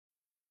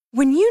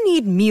When you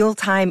need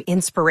mealtime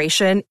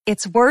inspiration,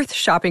 it's worth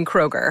shopping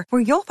Kroger,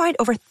 where you'll find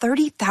over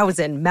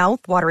 30,000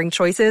 mouth-watering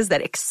choices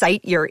that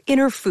excite your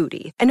inner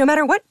foodie. And no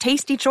matter what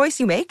tasty choice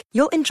you make,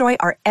 you'll enjoy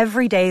our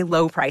everyday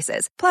low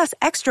prices, plus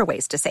extra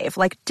ways to save,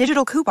 like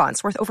digital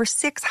coupons worth over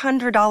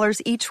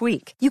 $600 each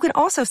week. You can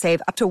also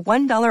save up to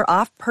 $1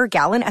 off per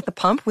gallon at the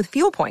pump with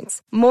fuel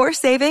points. More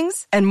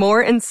savings and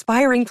more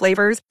inspiring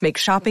flavors make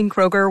shopping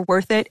Kroger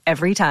worth it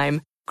every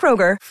time.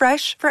 Kroger,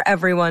 fresh for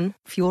everyone.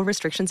 Fuel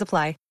restrictions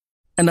apply.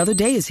 Another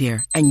day is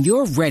here, and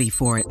you're ready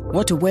for it.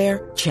 What to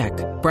wear? Check.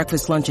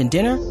 Breakfast, lunch, and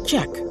dinner?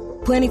 Check.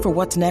 Planning for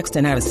what's next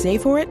and how to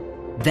save for it?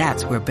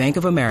 That's where Bank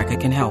of America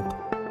can help.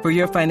 For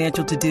your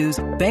financial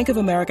to-dos, Bank of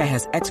America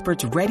has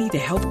experts ready to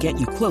help get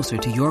you closer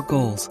to your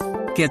goals.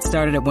 Get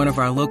started at one of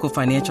our local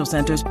financial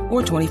centers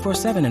or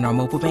 24/7 in our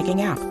mobile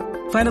banking app.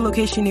 Find a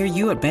location near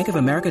you at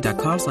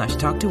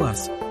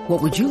bankofamerica.com/talktous.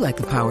 What would you like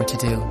the power to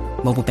do?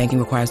 Mobile banking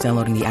requires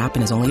downloading the app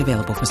and is only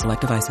available for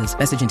select devices.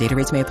 Message and data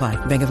rates may apply.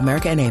 Bank of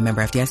America N.A.,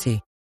 member FDIC.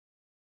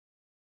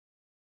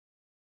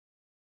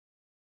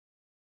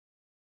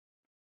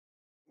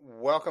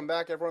 Welcome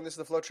back, everyone. This is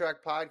the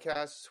FloTrack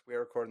podcast. We are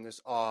recording this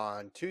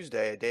on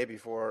Tuesday, a day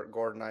before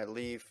Gordon and I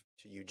leave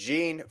to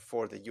Eugene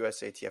for the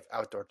USATF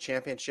Outdoor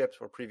Championships.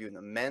 We're previewing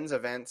the men's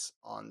events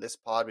on this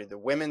pod. We did the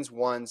women's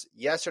ones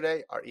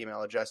yesterday. Our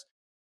email address,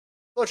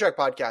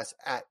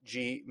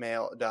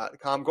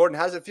 FloTrackPodcast@gmail.com. Gordon,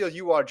 how does it feel?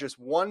 You are just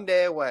one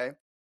day away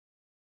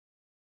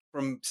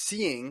from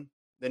seeing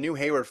the new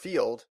Hayward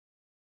Field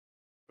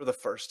for the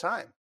first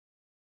time.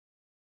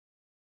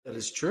 That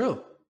is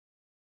true.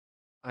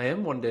 I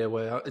am one day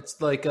away. It's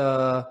like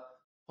a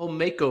home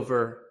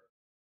makeover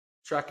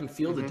track and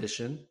field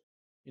edition,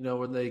 you know,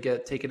 when they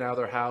get taken out of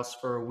their house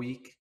for a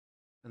week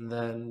and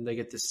then they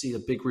get to see the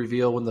big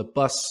reveal when the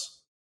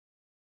bus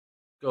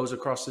goes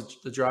across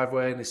the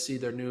driveway and they see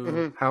their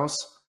new house.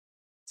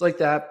 It's like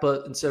that,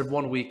 but instead of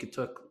 1 week, it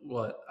took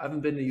what? I haven't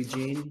been to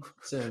Eugene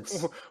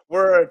since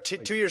we're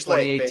 2 years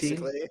late,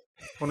 basically.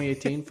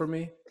 2018 for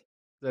me.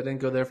 I didn't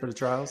go there for the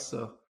trials,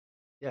 so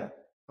yeah,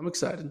 I'm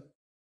excited.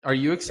 Are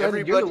you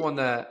excited? You're the one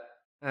that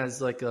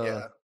has like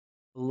a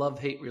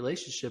love-hate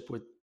relationship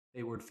with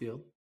Hayward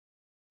Field.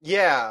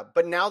 Yeah,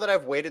 but now that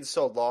I've waited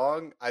so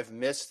long, I've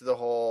missed the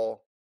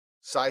whole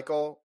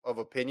cycle of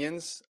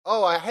opinions.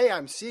 Oh, hey,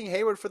 I'm seeing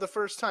Hayward for the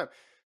first time.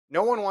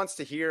 No one wants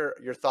to hear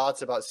your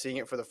thoughts about seeing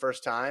it for the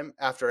first time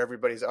after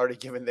everybody's already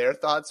given their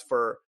thoughts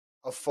for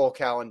a full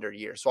calendar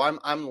year. So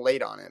I'm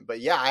late on it. But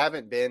yeah, I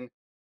haven't been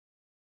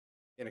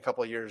in a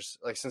couple of years,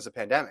 like since the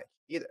pandemic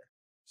either.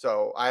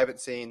 So I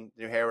haven't seen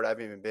New Hayward. I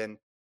haven't even been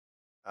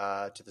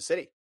to the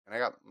city, and I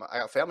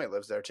got family that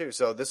lives there too.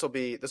 So this will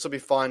be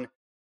fun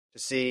to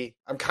see.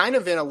 I'm kind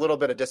of in a little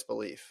bit of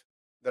disbelief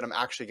that I'm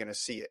actually going to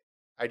see it.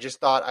 I just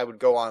thought I would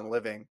go on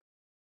living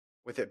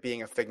with it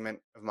being a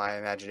figment of my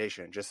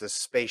imagination, just this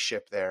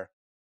spaceship there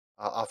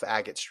off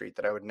Agate Street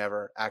that I would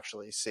never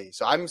actually see.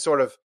 So I'm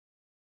sort of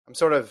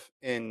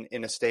in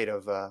a state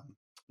of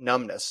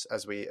numbness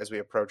as we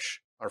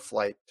approach our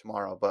flight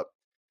tomorrow, but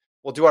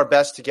we'll do our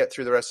best to get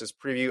through the rest of this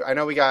preview. I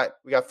know we got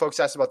folks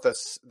asked about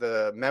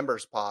the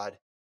members pod.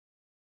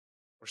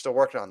 We're still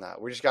working on that.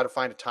 We just got to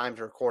find a time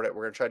to record it.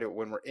 We're going to try to do it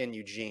when we're in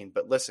Eugene.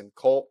 But listen,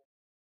 Colt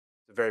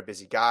is a very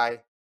busy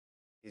guy.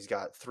 He's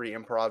got 3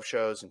 improv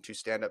shows and 2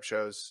 stand-up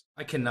shows.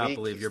 I cannot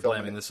believe you're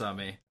blaming this on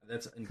me.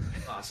 That's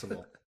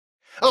impossible.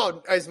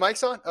 Oh, is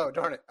Mike's on? Oh,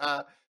 darn it.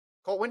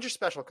 Colt, when's your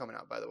special coming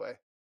out, by the way?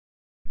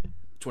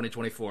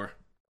 2024.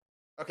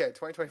 Okay,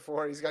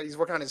 2024. He's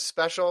working on his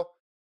special.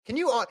 Can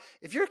you,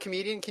 if you're a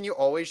comedian, can you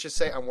always just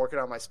say I'm working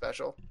on my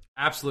special?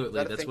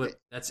 Absolutely.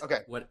 That's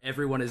what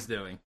everyone is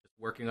doing.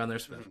 Working on their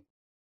special.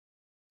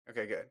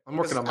 Okay, good. I'm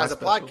working on my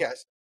special.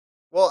 Podcast.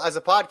 Well, as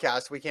a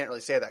podcast, we can't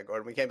really say that,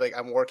 Gordon. We can't be like,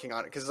 I'm working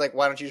on it. Because it's like,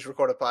 why don't you just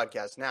record a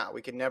podcast now?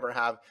 We can never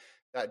have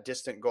that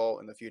distant goal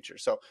in the future.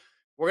 So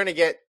we're gonna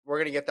get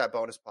that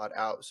bonus pod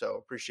out. So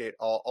appreciate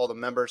all the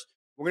members.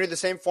 We're gonna do the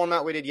same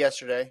format we did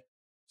yesterday.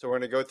 So we're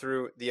gonna go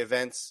through the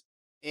events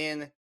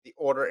in the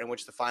order in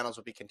which the finals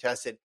will be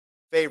contested.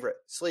 Favorite,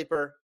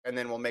 sleeper, and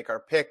then we'll make our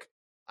pick.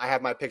 I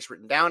have my picks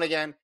written down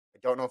again. I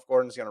don't know if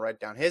Gordon's gonna write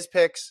down his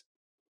picks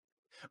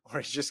or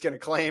he's just gonna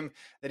claim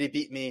that he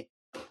beat me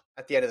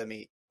at the end of the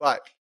meet.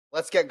 But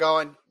let's get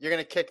going. You're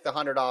going to kick the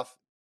 100 off,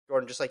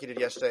 Gordon, just like you did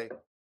yesterday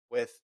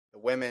with the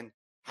women.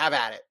 Have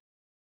at it.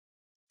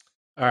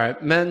 All right,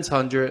 men's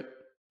 100.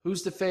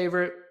 Who's the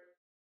favorite?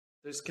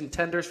 There's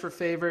contenders for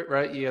favorite,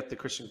 right? You got the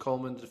Christian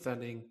Coleman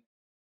defending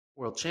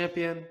world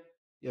champion.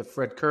 You have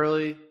Fred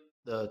Curley,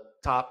 the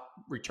top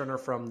returner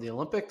from the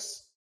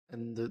Olympics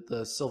and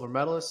the silver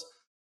medalist.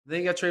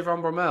 Then you got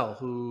Trayvon Bromell,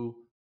 who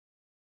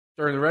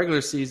during the regular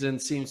season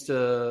seems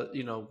to,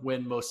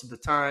 win most of the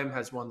time,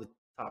 has won the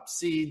top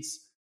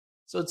seeds.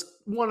 So it's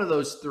one of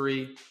those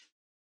 3.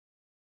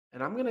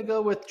 And I'm going to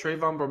go with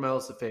Trayvon Bromell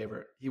as the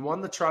favorite. He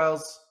won the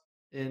trials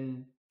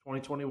in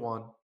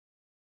 2021.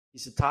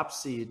 He's a top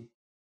seed.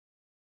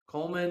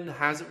 Coleman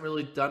hasn't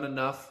really done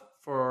enough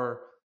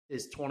for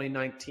his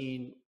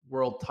 2019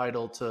 world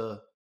title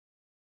to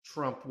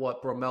trump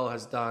what Bromell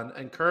has done.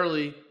 And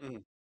Curley,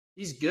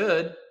 he's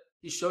good,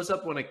 he shows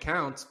up when it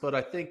counts, but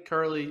I think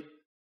Curly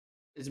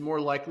is more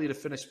likely to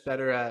finish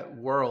better at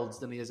Worlds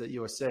than he is at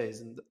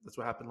USA's, and that's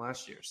what happened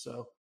last year.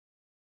 So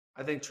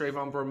I think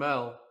Trayvon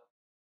Bromell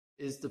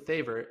is the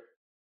favorite,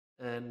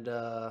 and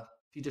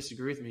if you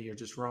disagree with me, you're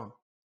just wrong.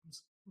 I'm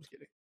just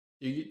kidding.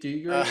 Do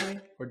you agree with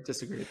me or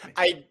disagree with me?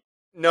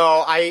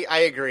 I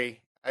agree.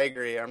 I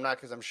agree. I'm not,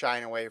 because I'm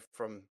shying away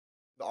from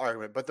the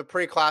argument, but the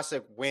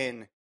pre-classic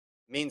win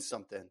means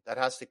something. That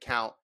has to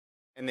count.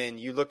 And then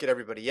you look at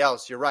everybody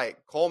else. You're right.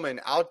 Coleman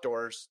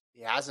outdoors,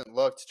 he hasn't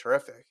looked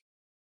terrific.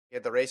 He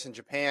had the race in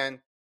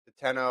Japan, the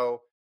 10-0.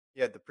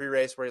 He had the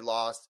pre-race where he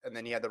lost, and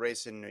then he had the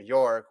race in New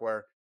York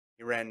where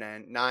he ran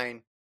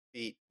 9,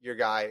 beat your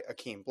guy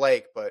Akeem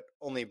Blake, but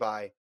only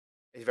by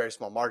a very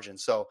small margin.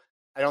 So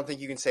I don't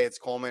think you can say it's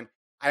Coleman.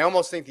 I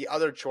almost think the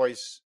other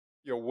choice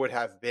would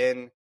have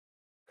been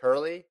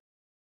Curly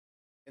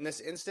in this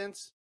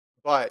instance,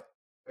 but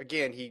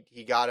again,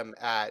 he got him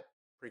at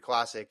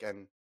pre-classic,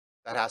 and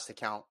that has to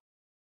count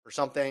for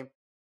something.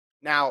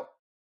 Now,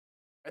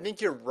 I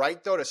think you're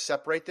right, though, to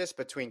separate this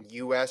between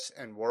U.S.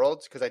 and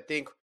Worlds, because I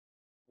think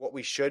what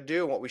we should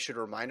do and what we should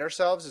remind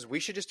ourselves is we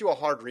should just do a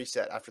hard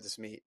reset after this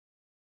meet.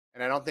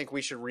 And I don't think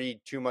we should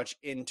read too much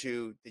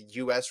into the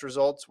U.S.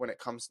 results when it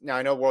comes. Now,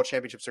 I know World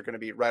Championships are going to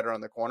be right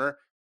around the corner,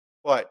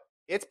 but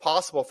it's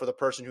possible for the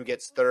person who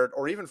gets third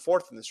or even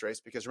fourth in this race,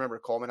 because remember,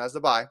 Coleman has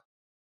the bye.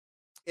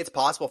 It's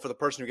possible for the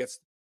person who gets,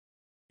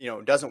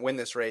 doesn't win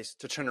this race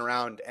to turn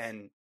around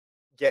and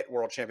get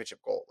World Championship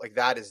gold. Like,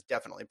 that is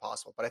definitely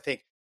possible. But I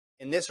think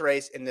in this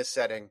race, in this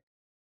setting,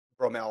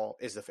 Bromell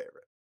is the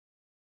favorite.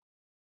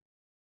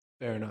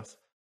 Fair enough.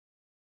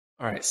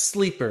 All right,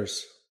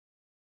 sleepers.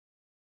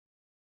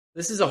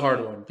 This is a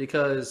hard one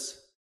because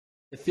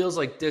it feels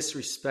like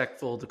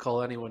disrespectful to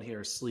call anyone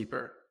here a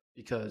sleeper,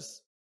 because,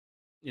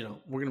 we're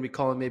going to be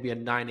calling maybe a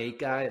 9-8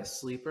 guy a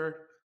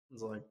sleeper.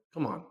 It's like,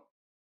 come on,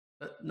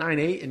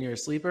 9-8 and you're a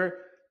sleeper.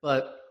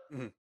 But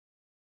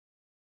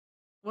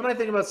when I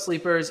think about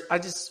sleepers, I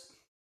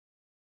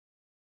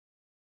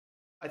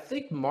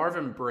think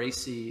Marvin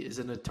Bracey is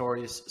a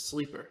notorious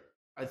sleeper.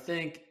 I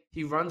think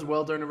he runs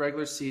well during the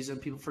regular season.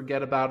 People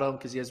forget about him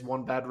because he has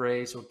one bad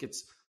race or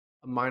gets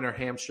a minor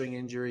hamstring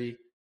injury.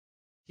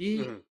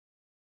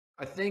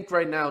 I think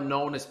right now no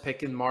one is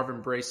picking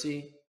Marvin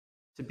Bracey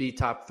to be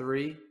top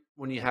 3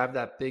 when you have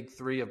that big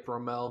 3 of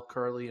Bromell,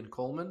 Curly, and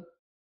Coleman.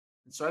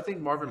 And so I think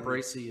Marvin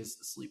Bracey is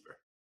the sleeper,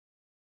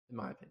 in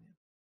my opinion.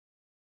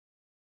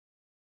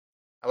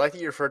 I like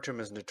that you referred to him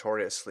as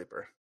notorious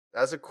sleeper.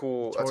 That's a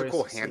cool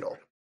handle.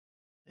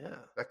 Yeah.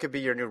 That could be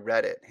your new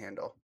Reddit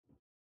handle.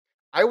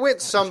 I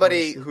went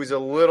somebody who's a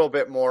little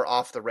bit more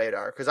off the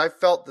radar, because I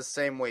felt the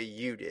same way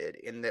you did,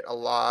 in that a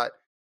lot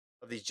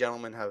of these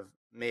gentlemen have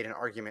made an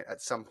argument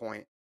at some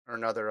point or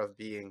another of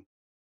being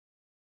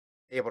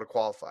able to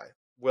qualify.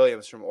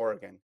 Williams from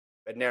Oregon,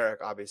 Bednarik,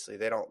 obviously,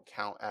 they don't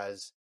count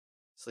as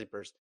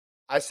sleepers.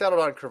 I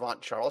settled on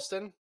Crevant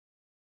Charleston.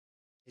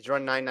 He's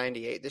run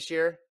 998 this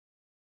year.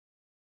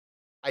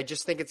 I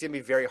just think it's going to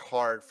be very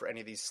hard for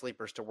any of these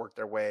sleepers to work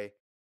their way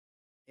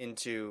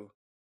into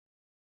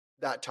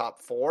that top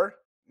 4.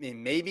 I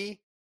mean,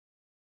 maybe.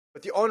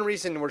 But the only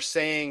reason we're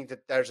saying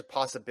that there's a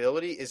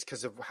possibility is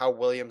because of how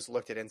Williams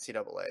looked at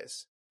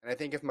NCAAs. And I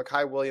think if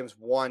Makai Williams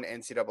won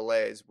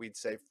NCAAs, we'd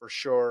say for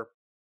sure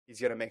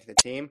he's going to make the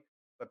team.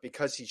 But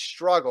because he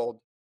struggled,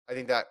 I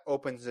think that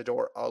opens the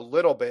door a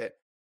little bit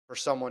for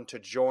someone to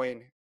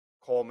join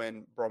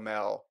Coleman,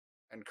 Bromell,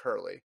 and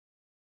Curly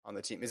on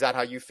the team. Is that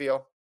how you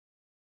feel?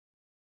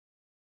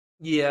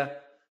 Yeah.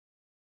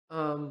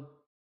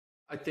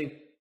 I think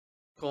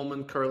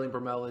Coleman, Curly, and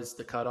Bromell is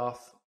the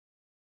cutoff.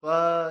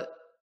 But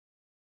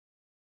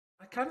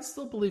I kind of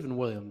still believe in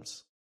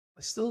Williams.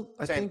 I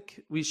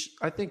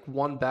think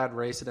one bad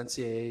race at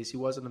NCAAs, he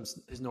wasn't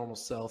his normal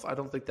self. I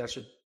don't think that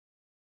should,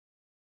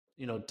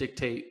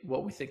 dictate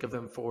what we think of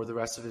him for the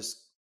rest of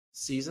his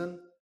season.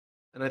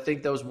 And I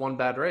think that was one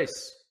bad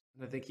race.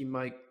 And I think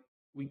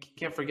we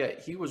can't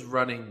forget, he was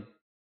running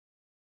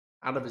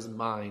out of his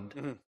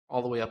mind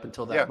all the way up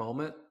until that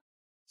moment.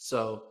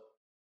 So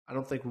I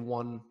don't think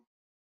one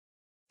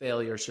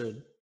failure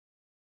should,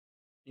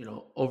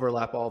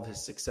 overlap all of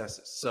his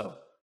successes. So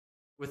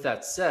with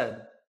that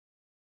said,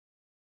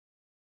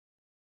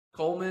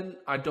 Coleman,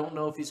 I don't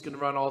know if he's going to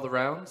run all the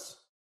rounds.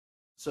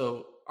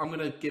 So I'm going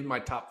to give my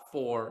top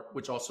 4,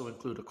 which also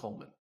include a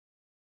Coleman.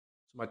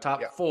 So my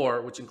top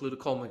 4, which include a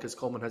Coleman because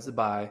Coleman has the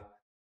bye.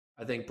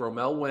 I think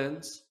Bromell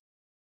wins.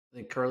 I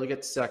think Curly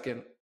gets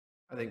second.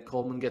 I think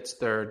Coleman gets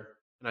third.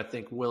 And I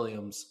think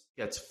Williams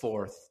gets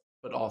fourth,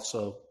 but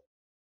also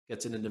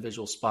gets an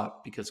individual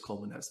spot because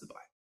Coleman has the bye.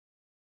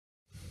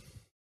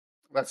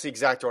 That's the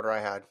exact order I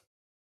had.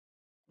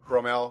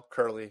 Bromell,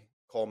 Curly,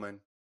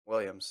 Coleman,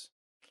 Williams.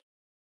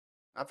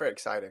 Not very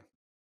exciting.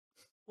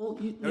 Well,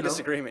 no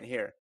disagreement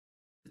here.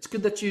 It's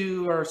good that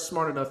you are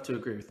smart enough to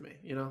agree with me.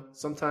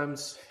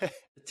 Sometimes it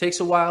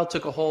takes a while. It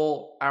took a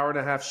whole hour and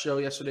a half show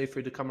yesterday for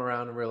you to come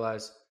around and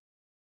realize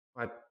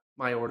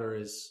my order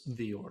is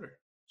the order.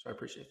 So I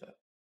appreciate that.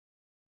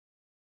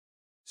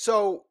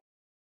 So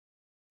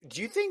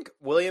Do you think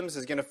Williams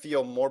is going to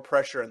feel more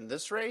pressure in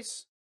this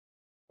race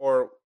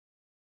or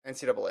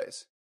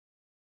NCAA's?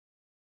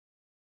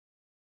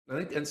 I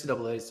think the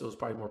NCAA still is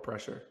probably more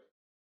pressure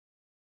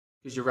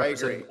because you're I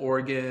representing agree.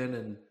 Oregon,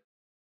 and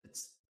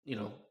it's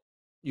you're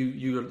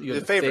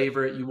the favorite.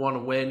 favorite. You want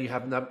to win. You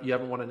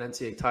haven't won an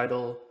NCAA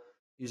title.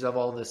 You just have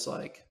all this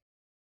like,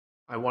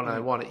 I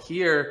want it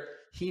here.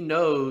 He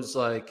knows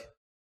like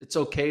it's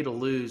okay to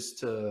lose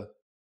to,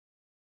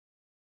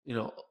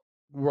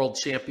 world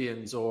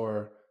champions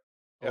or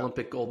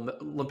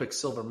Olympic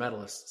silver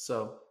medalists.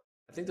 So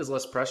I think there's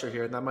less pressure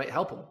here, and that might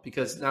help him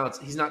because now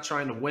he's not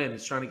trying to win.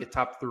 He's trying to get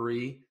top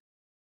 3.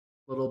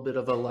 A little bit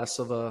of a less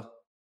of a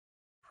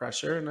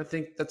pressure, and I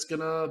think that's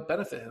going to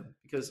benefit him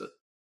because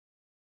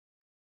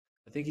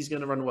I think he's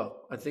going to run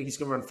well. I think he's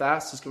going to run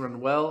fast. He's going to run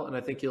well, and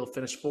I think he'll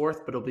finish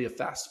 4th, but it'll be a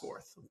fast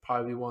 4th. It'll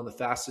probably be one of the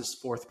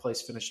fastest 4th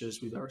place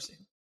finishes we've ever seen.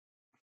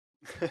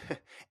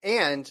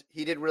 And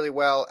he did really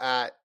well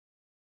at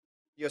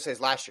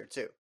USA's last year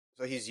too.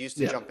 So he's used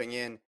to jumping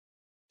in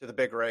to the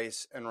big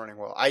race and running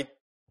well. I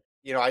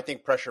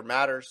think pressure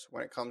matters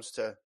when it comes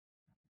to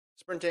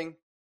sprinting,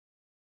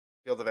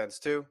 field events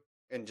too,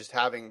 and just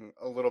having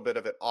a little bit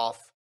of it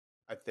off,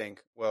 I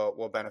think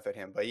will benefit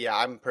him. But yeah,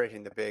 I'm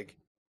predicting the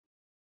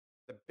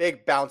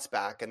big bounce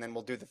back, and then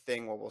we'll do the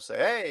thing where we'll say,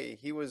 hey,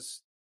 he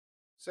was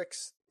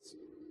 6th,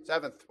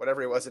 7th,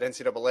 whatever he was at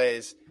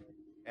NCAA's.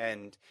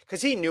 And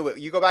because he knew it,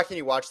 you go back and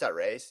you watch that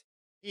race,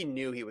 he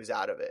knew he was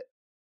out of it.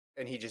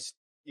 And you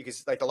could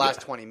like the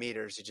last 20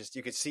 meters,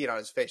 you could see it on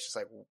his face, just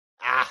like,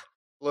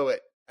 blew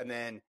it, and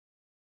then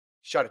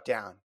shut it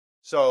down.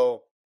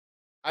 So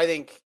I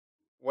think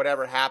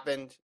whatever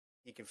happened,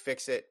 he can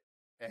fix it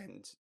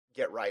and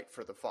get right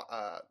for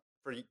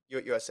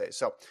USA.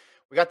 So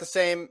we got the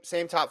same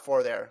top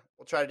 4 there.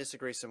 We'll try to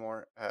disagree some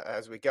more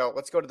as we go.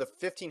 Let's go to the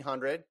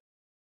 1500.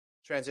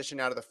 Transition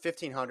now to the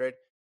 1500,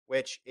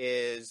 which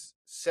is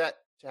set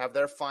to have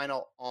their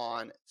final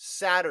on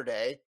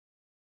Saturday.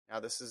 Now,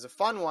 this is a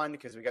fun one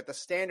because we got the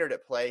standard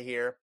at play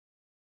here.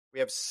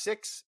 We have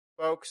 6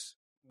 folks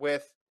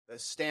with the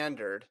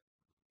standard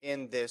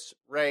in this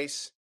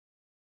race.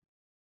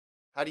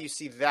 How do you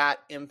see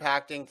that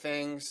impacting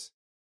things?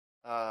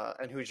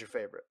 And who's your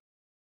favorite?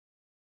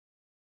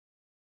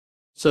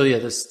 So,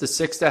 the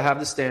 6 that have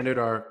the standard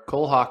are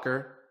Cole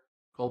Hawker,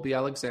 Colby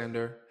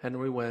Alexander,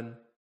 Henry Wynn,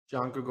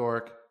 John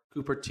Gregoric,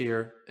 Cooper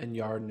Tier, and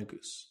Yard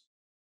Nagus.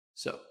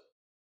 So,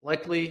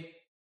 likely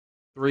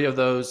 3 of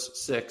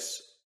those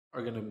 6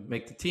 are going to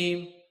make the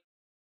team.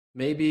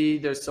 Maybe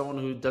there's someone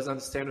who doesn't have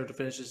the standard to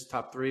finish as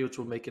top 3, which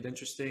will make it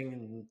interesting,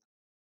 and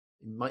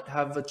might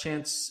have a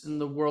chance in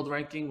the world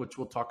ranking, which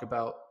we'll talk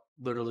about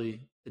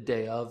literally the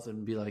day of,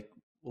 and be like,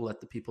 we'll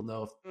let the people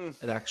know if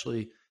they're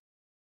actually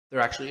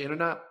in or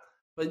not.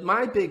 But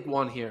my big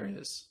one here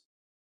is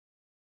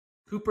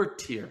Cooper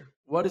Tier.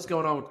 What is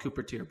going on with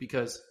Cooper Tier?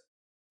 Because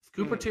if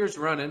Cooper Tier's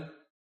running,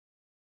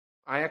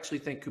 I actually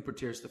think Cooper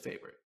Tier's the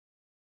favorite.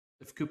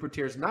 If Cooper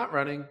Tier's not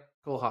running,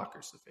 Cole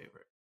Hawker's the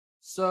favorite.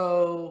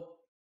 So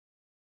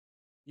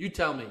you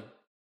tell me,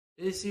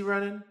 is he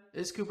running?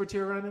 Is Cooper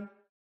Tier running?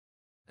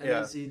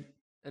 And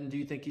and do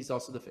you think he's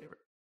also the favorite?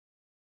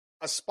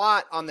 A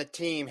spot on the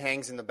team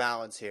hangs in the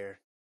balance here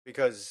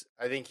because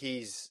I think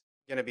he's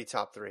going to be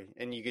top 3,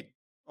 and you could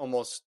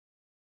almost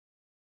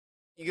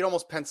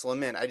pencil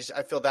him in. I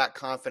feel that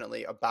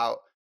confidently about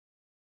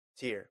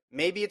Tier.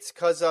 Maybe it's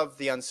because of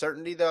the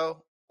uncertainty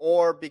though,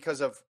 or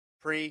because of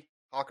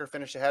Hawker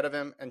finished ahead of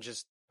him, and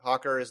just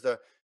Hawker is the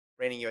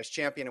reigning U.S.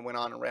 champion and went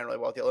on and ran really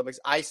well at the Olympics.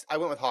 I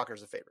went with Hawker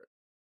as a favorite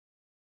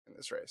in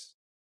this race.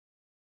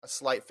 A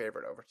slight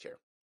favorite over Tier.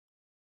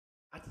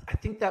 I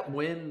think that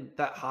win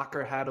that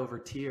Hawker had over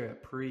Tier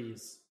at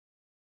Pre's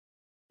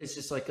is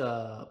just like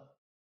a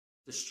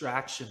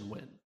distraction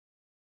win.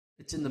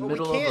 It's in the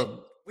middle of a...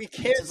 We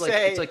can't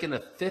say... It's like in a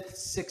 5th,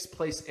 6th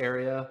place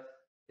area.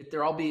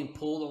 They're all being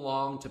pulled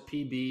along to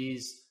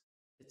PBs.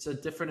 It's a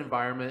different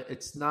environment.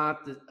 It's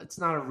not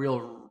a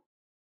real...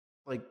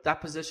 Like,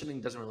 that positioning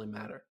doesn't really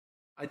matter.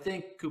 I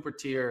think Cooper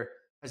Tier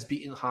has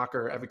beaten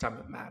Hawker every time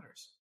it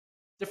matters.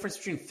 Difference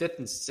between 5th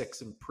and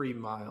 6th in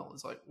pre-mile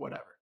is like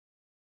whatever.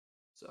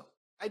 So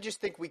I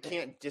just think we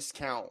can't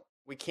discount.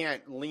 We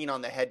can't lean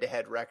on the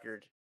head-to-head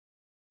record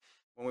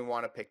when we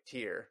want to pick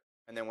Tier,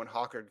 and then when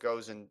Hawker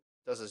goes and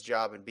does his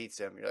job and beats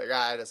him, you're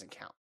like, it doesn't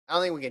count. I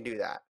don't think we can do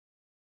that.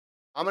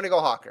 I'm going to go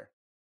Hawker.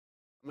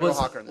 Was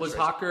Hawker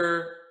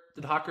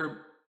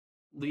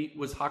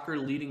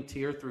leading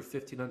Tier through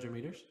 1,500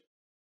 meters?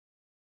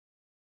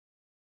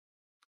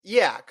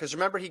 Yeah, because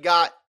remember he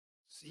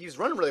was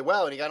running really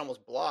well and he got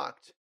almost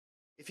blocked.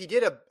 If he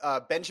did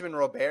a Benjamin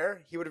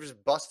Robert, he would have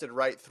just busted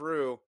right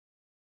through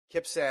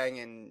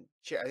Kipsang and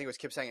I think it was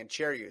Kipsang and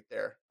Chariot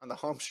there on the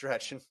home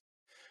stretch, and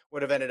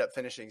would have ended up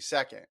finishing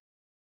 2nd.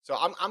 So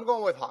I'm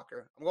going with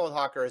Hawker. I'm going with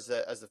Hawker as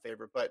the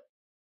favorite, but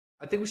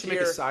I think we should make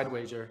a side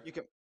wager.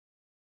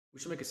 We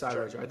should make a side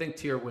wager. I think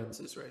Tier wins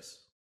this race.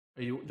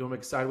 Do you want to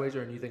make a side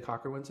wager, and you think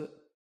Hawker wins it?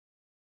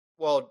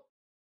 Well,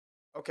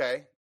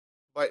 okay,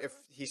 but if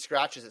he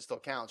scratches, it still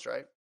counts,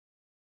 right?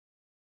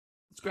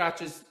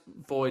 Scratches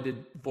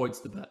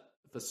voids the bet.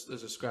 If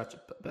there's a scratch,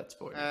 bet's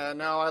voided.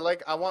 No,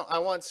 I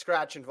want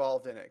scratch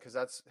involved in it because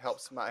that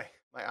helps my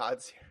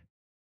odds here.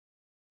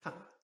 Huh.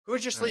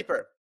 Who's your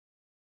sleeper?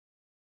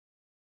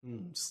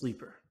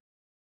 Sleeper.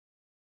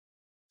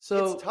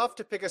 So it's tough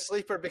to pick a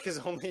sleeper because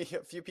only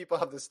a few people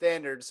have the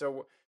standard.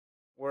 So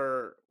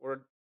we're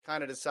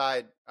kind of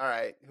decide, all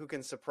right, who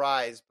can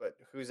surprise, but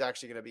who's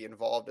actually going to be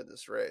involved in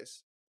this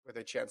race with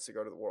a chance to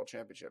go to the World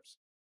Championships.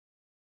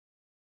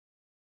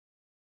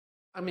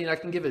 I mean, I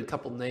can give it a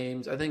couple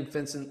names. I think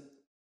Vincent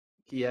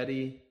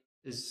Chieti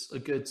is a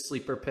good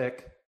sleeper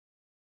pick,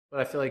 but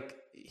I feel like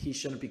he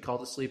shouldn't be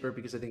called a sleeper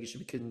because I think he should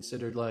be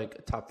considered like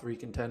a top 3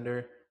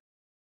 contender.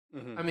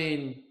 Mm-hmm. I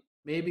mean,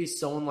 maybe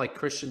someone like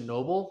Christian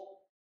Noble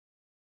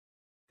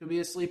could be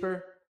a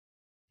sleeper.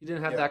 He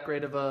didn't have that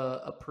great of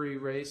a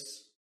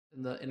pre-race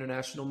in the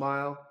international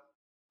mile,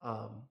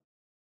 but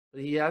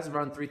he has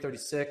run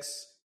 3:36.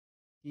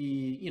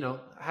 He,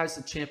 has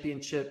the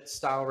championship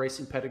style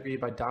racing pedigree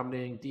by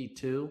dominating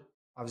D2.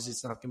 Obviously,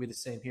 it's not going to be the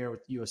same here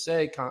with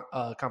USA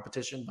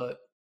competition, but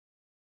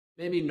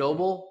maybe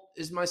Noble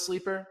is my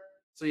sleeper.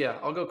 So yeah,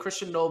 I'll go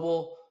Christian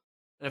Noble,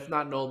 and if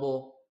not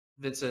Noble,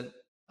 Vincent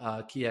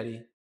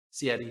Chieti,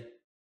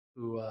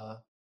 who I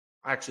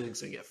actually think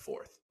is going to get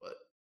 4th, but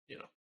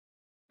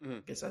I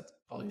guess that's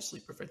probably a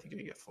sleeper if I think you're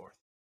going to get 4th.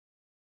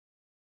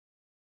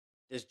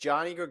 Does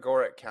Johnny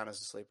Gregorek count as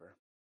a sleeper?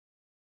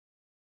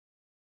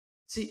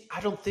 See,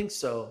 I don't think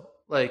so.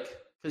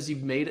 Because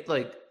you've made it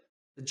the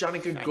Johnny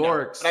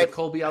Gregoreks, the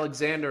Colby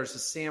Alexanders, the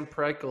Sam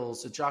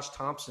Preichels, the Josh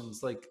Thompsons.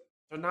 They're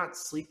not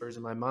sleepers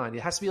in my mind.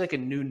 It has to be a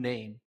new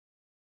name.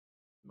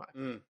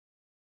 Well,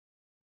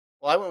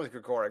 I went with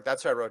Gregorek.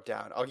 That's what I wrote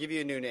down. I'll give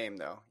you a new name,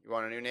 though. You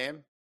want a new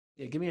name?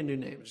 Yeah, give me a new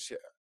name.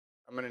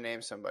 I'm going to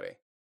name somebody.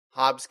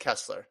 Hobbs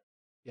Kessler.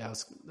 Yeah,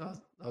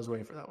 I was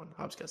waiting for that one.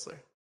 Hobbs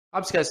Kessler.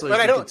 Hobbs Kessler is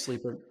a good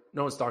sleeper.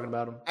 No one's talking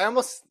about him. I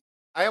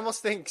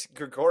almost think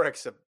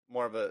Gregorek's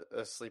more of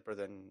a sleeper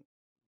than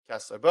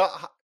Kessler. But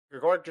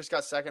Gregorek just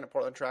got 2nd at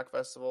Portland Track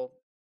Festival.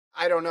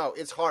 I don't know.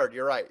 It's hard.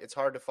 You're right. It's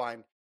hard to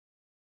find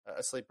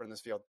a sleeper in this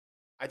field.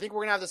 I think we're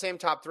going to have the same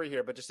top 3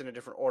 here, but just in a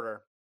different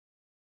order.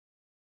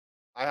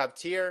 I have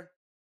Tier.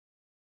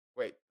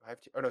 Wait,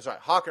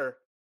 Hawker,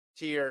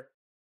 Tier,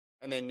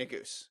 and then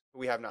Nagus, who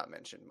we have not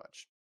mentioned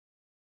much.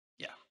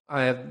 Yeah,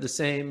 I have the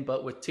same,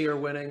 but with Tier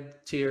winning,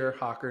 Tier,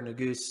 Hawker,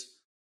 Nagus.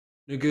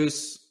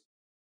 Nagus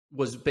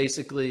was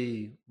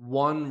basically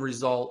one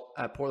result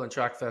at Portland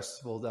Track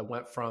Festival that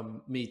went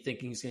from me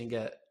thinking he's going to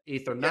get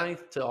 8th or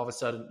 9th to all of a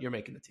sudden you're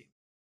making the team.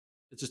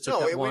 It just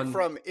took went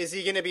from, is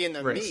he going to be in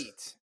the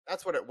meet?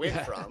 That's what it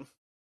went from.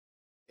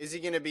 Is he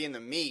going to be in the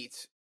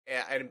meet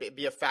and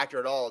be a factor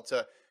at all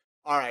to,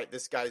 all right,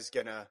 this guy's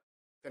going to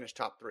finish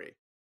top 3.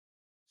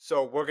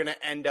 So we're going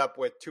to end up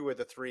with 2 of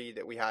the 3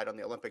 that we had on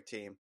the Olympic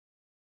team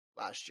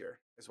last year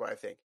is what I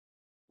think.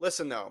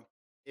 Listen, though,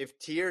 if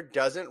Tier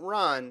doesn't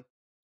run,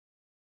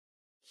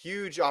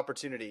 huge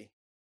opportunity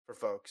for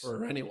folks.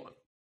 For anyone.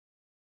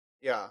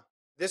 Yeah.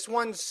 This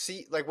one,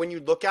 when you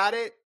look at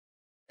it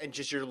and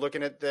just you're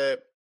looking at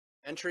the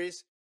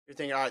entries, you're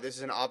thinking, all right, this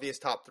is an obvious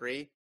top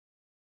 3.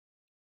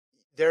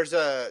 There's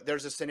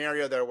a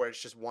scenario there where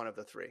it's just one of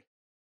the 3.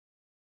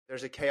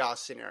 There's a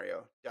chaos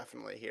scenario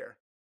definitely here.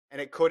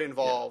 And it could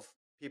involve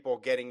people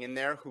getting in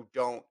there who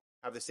don't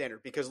have the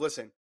standard. Because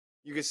listen,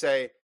 you could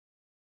say,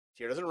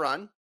 Tier doesn't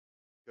run.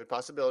 Good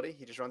possibility.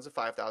 He just runs a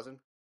 5,000.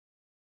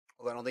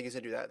 Well, I don't think he's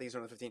going to do that. I think he's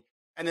running the 15.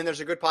 And then there's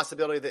a good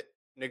possibility that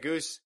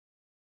Nagus,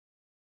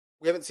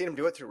 we haven't seen him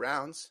do it through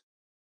rounds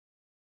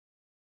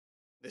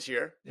this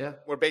year. Yeah.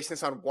 We're basing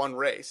this on one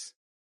race.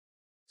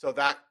 So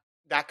that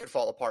could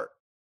fall apart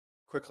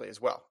quickly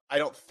as well. I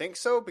don't think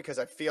so because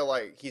I feel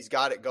like he's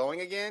got it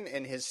going again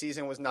and his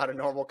season was not a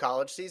normal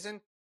college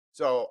season.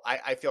 So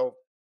I feel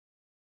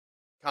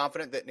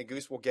confident that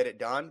Nagus will get it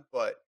done,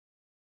 but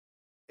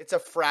it's a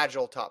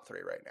fragile top 3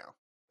 right now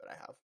that I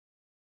have.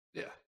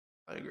 Yeah,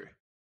 I agree.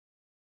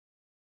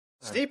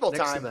 Steeple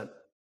time. Event.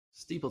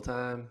 Steeple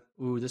time.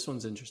 Ooh, this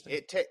one's interesting.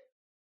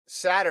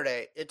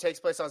 Saturday. It takes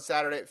place on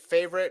Saturday.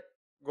 Favorite,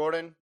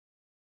 Gordon,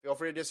 feel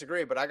free to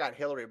disagree, but I got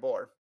Hillary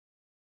Bohr.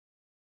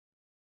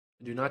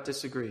 I do not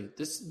disagree.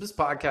 This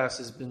podcast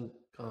has been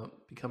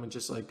becoming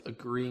just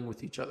agreeing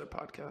with each other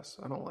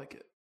podcasts. I don't like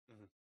it.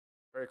 Mm-hmm.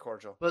 Very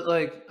cordial. But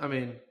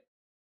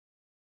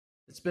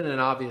it's been an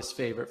obvious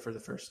favorite for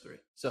the first 3.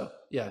 So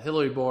yeah,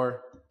 Hillary Bohr,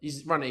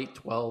 he's run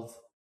 8:12,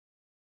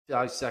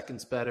 5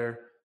 seconds better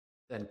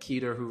than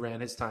Keeter, who ran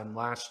his time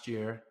last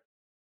year,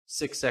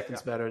 6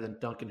 seconds better than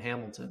Duncan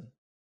Hamilton.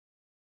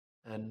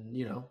 And,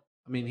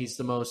 he's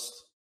the most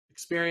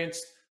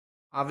experienced.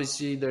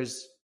 Obviously,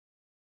 there's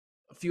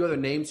a few other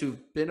names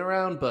who've been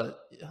around,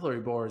 but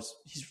Hillary Bohr,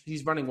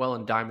 he's running well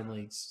in Diamond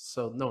Leagues,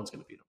 so no one's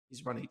going to beat him.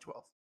 He's running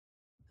 8:12.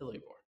 Hillary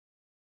Bohr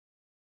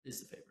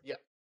is the favorite. Yeah.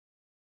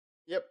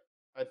 Yep.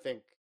 I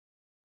think,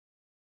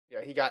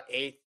 he got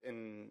 8th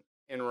in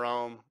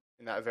Rome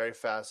in that very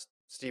fast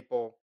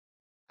steeple.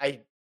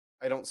 I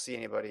don't see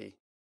anybody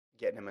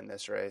getting him in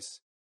this race.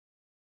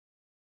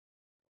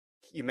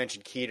 You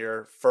mentioned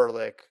Keeter,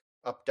 Furlick,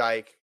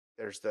 Updike.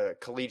 There's the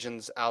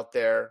collegians out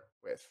there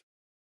with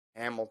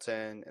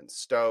Hamilton and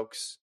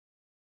Stokes,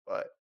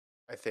 but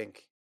I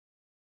think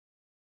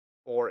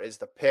 4 is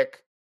the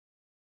pick.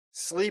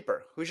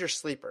 Sleeper. Who's your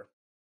sleeper?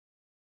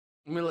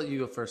 I'm going to let you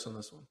go first on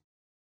this one.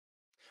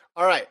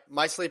 All right,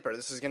 my sleeper.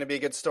 This is going to be a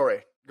good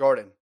story.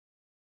 Gordon,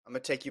 I'm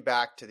going to take you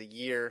back to the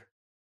year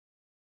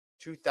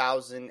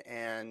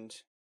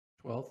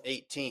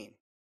 2018.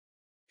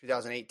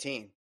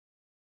 2018. Do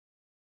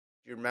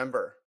you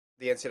remember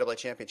the NCAA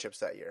championships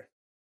that year?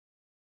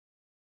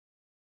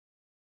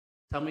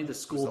 Tell me the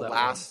school that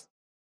last.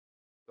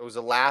 It was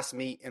the last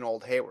meet in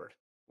Old Hayward.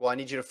 Well, I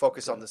need you to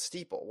focus on the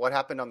steeple. What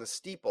happened on the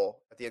steeple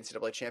at the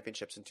NCAA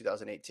championships in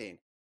 2018? Do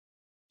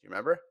you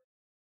remember?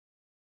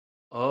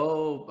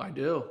 Oh, I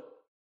do.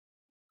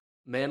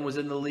 Man was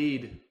in the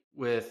lead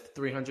with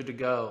 300 to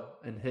go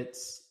and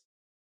hits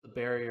the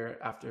barrier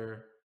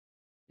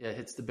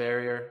hits the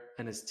barrier,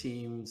 and his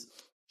team's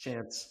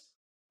chance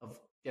of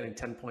getting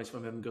 10 points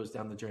from him goes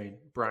down the drain.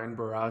 Brian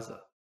Barraza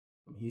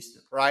from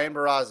Houston. Brian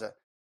Barraza.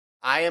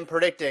 I am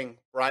predicting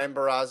Brian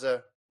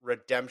Barraza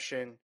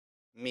redemption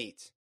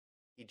meet.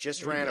 He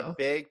just ran a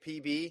big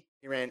PB.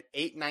 He ran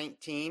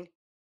 8:19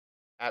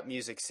 at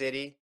Music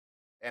City.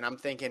 And I'm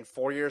thinking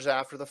 4 years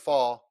after the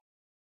fall,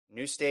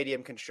 new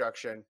stadium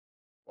construction.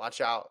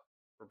 Watch out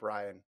for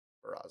Brian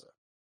Barraza.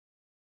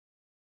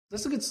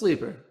 That's a good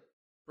sleeper.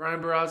 Brian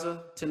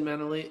Barraza, Tin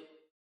Man Elite.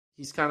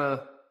 He's kind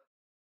of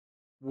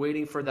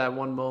waiting for that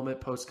one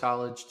moment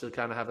post-college to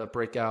kind of have a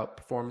breakout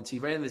performance. He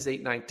ran this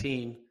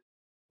 8:19,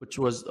 which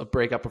was a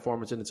breakout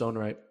performance in its own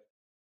right.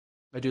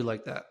 I do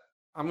like that.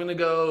 I'm going to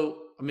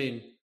go,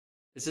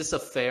 is this a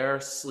fair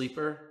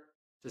sleeper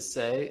to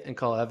say and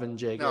call Evan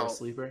Jager a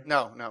sleeper?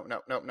 No.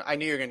 I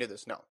knew you were going to do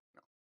this. No.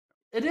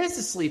 It is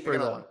a sleeper,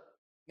 though.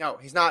 No,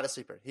 he's not a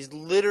sleeper. He's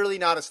literally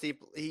not a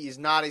sleeper. He is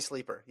not a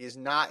sleeper. He is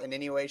not in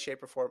any way,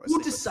 shape, or form a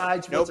sleeper. Who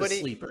decides what's a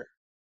sleeper?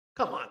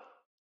 Come on.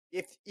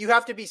 If you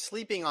have to be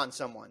sleeping on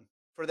someone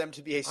for them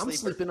to be a sleeper. I'm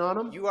sleeping on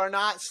him. You are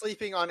not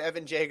sleeping on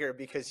Evan Jager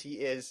because he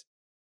is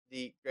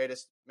the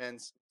greatest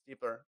men's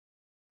sleeper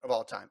of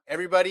all time.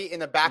 Everybody in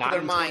the back of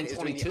their mind is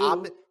doing the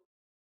opposite.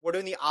 We're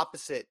doing the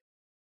opposite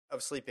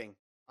of sleeping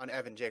on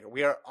Evan Jager.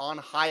 We are on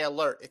high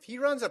alert. If he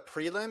runs a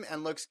prelim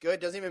and looks good,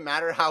 doesn't even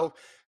matter how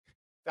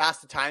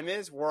fast the time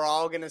is, we're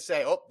all going to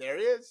say, oh, there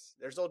he is.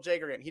 There's old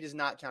Jager again. He does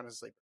not count as a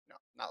sleeper. No,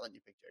 not letting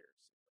you pick Jager.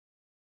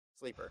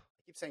 Sleeper.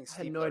 I keep saying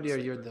sleeper. I had no idea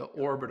you're the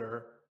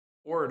orator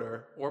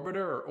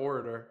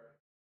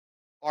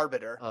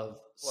of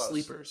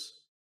sleepers.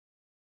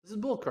 This is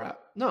bullcrap.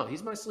 No,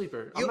 he's my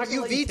sleeper.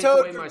 You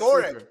vetoed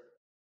Gregoric.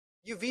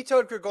 You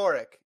vetoed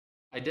Gregoric.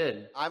 I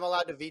did. I'm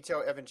allowed to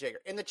veto Evan Jager.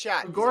 In the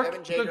chat,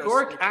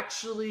 Gregoric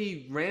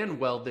actually ran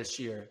well this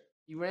year.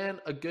 He ran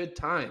a good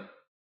time.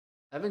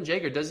 Evan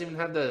Jager doesn't even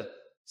have the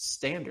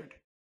standard.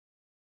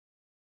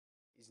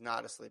 He's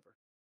not a sleeper.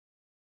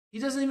 He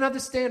doesn't even have the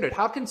standard.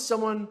 How can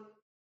someone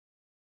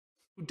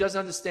who doesn't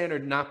have the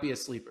standard not be a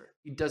sleeper?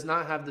 He does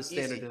not have the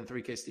standard in the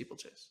 3K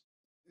steeplechase.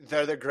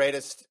 They're the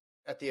greatest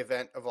at the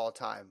event of all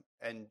time.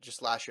 And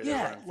just last year, they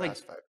were running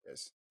fast 5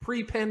 days.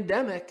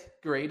 Pre-pandemic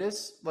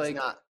greatest.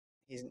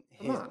 He's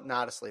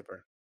not a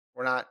sleeper.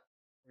 We're not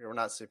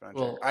sleeping on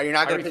Jager. You're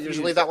not going to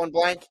just leave that one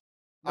blank?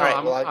 No,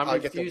 all right,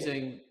 I'm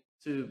refusing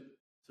to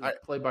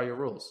play by your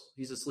rules.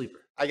 He's a sleeper.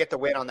 I get the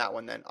win on that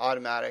one then.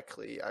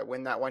 Automatically, I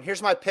win that one.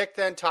 Here's my pick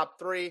then, top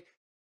 3.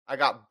 I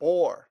got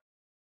Bohr,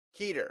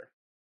 Keeter,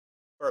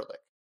 Berlick.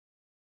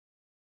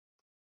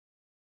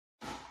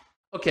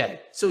 Okay,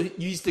 so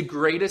he's the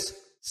greatest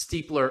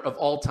steepler of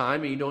all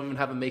time, and you don't even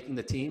have him making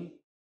the team?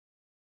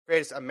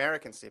 Greatest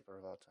American steepler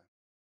of all time.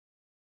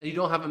 And you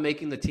don't have him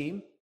making the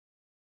team?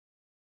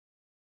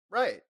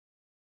 Right.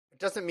 It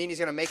doesn't mean he's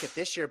going to make it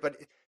this year, but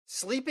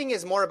sleeping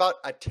is more about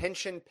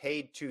attention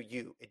paid to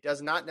you. It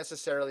does not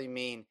necessarily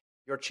mean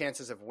your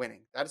chances of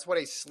winning. That is what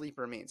a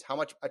sleeper means. How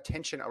much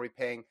attention are we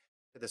paying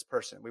to this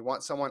person? We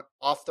want someone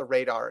off the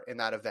radar in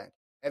that event.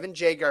 Evan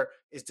Jager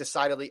is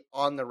decidedly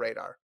on the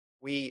radar.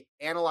 We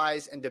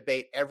analyze and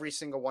debate every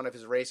single one of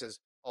his races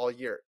all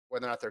year,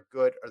 whether or not they're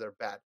good or they're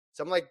bad.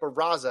 Someone like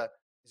Barraza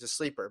is a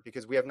sleeper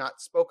because we have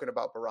not spoken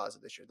about Barraza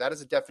this year. That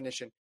is a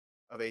definition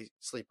of a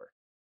sleeper.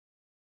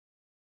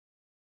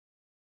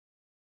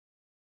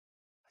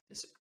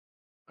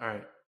 All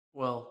right.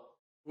 Well,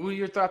 who are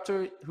your top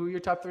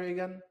three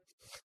again?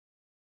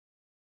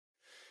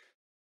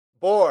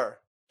 Bohr,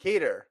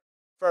 Keeter,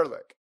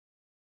 Furlick.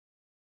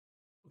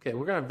 Okay,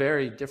 we're gonna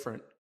very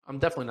different. I'm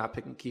definitely not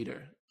picking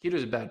Keeter.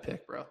 Keeter's a bad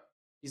pick, bro.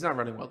 He's not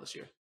running well this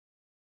year.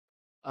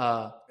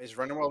 He's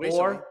running well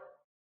recently.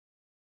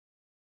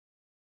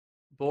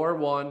 Bohr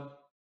 1,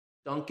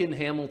 Duncan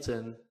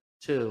Hamilton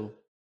 2.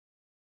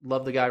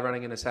 Love the guy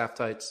running in his half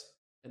tights,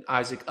 and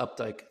Isaac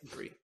Updike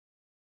 3.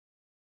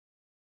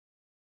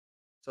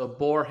 So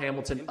Bohr,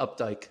 Hamilton,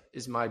 Updike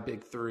is my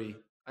big 3.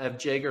 I have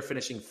Jager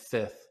finishing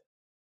 5th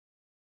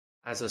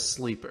as a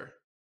sleeper.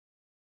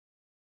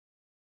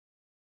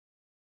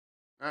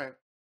 All right.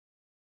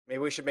 Maybe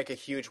we should make a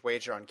huge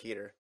wager on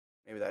Keeter.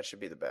 Maybe that should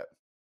be the bet.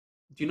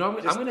 Do you know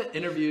I'm going to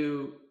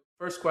interview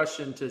first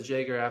question to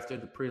Jager after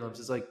the prelims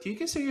is like, do you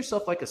consider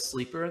yourself like a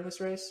sleeper in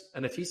this race?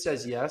 And if he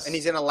says yes, and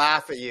he's gonna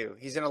laugh at you.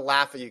 He's gonna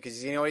laugh at you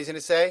because you know what he's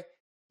gonna say.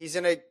 He's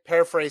gonna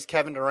paraphrase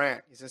Kevin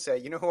Durant. He's gonna say,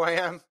 "You know who I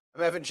am?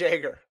 I'm Evan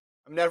Jager.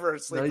 I'm never a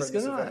sleeper in this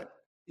event."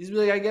 He's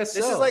like, I guess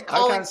this so. Is like I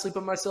kind of sleep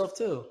on myself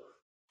too.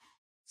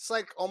 It's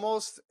like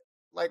almost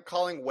like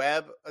calling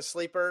Webb a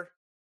sleeper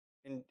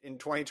in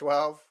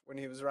 2012 when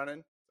he was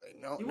running. Like,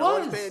 no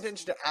one's paying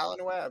attention to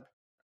Alan Webb.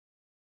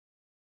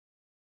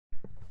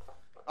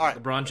 All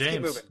right, LeBron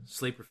James,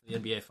 sleeper for the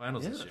NBA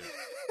Finals this year.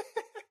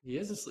 He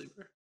is a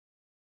sleeper.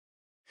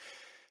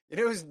 You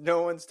know who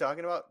no one's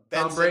talking about?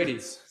 Ben Tom Brady,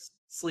 Simmons.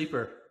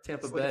 sleeper,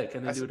 Tampa Bay.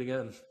 Can they do it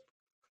again?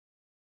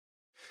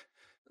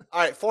 All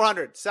right,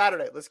 400,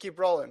 Saturday. Let's keep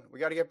rolling. We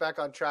got to get back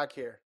on track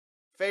here.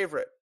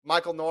 Favorite,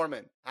 Michael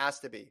Norman, has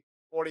to be.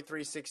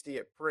 43.60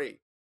 at pre.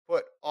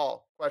 Put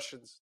all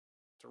questions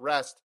to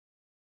rest.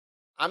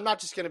 I'm not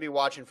just going to be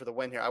watching for the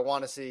win here. I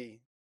want to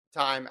see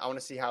time. I want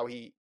to see how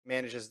he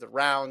manages the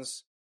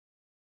rounds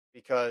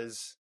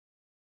because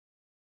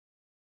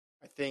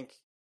I think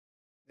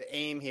the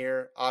aim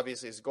here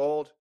obviously is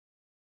gold,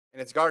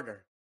 and it's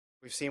Gardner.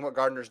 We've seen what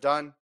Gardner's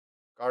done.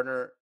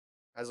 Gardner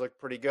has looked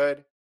pretty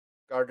good.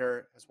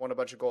 Gardner has won a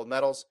bunch of gold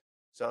medals.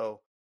 So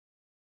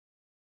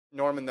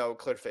Norman, though,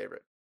 clear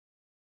favorite.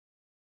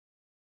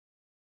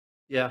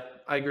 Yeah,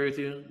 I agree with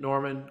you.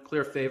 Norman,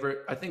 clear favorite.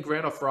 I think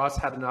Randolph Ross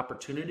had an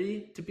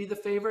opportunity to be the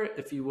favorite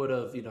if he would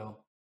have,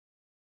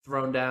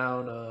 thrown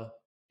down a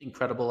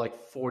incredible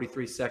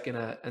 43 second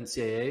at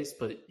NCAAs,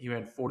 but he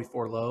ran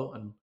 44 low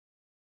and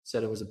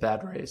said it was a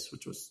bad race,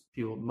 which was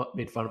people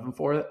made fun of him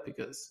for it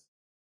because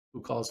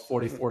who calls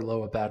 44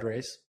 low a bad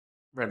race?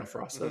 Randolph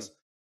Ross does.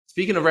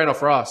 Speaking of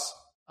Randolph Ross,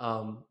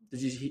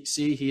 did you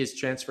see he is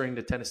transferring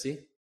to Tennessee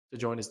to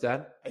join his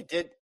dad?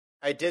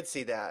 I did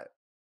see that.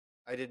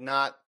 I did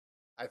not.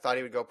 I thought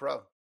he would go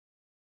pro.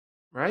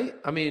 Right?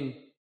 I mean,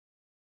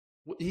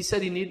 he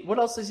said what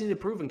else does he need to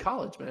prove in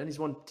college, man? He's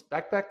won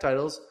back-to-back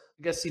titles.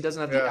 I guess he doesn't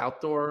have the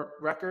outdoor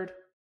record.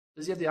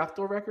 Does he have the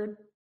outdoor record?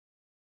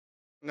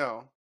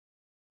 No.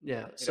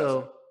 Yeah.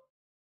 So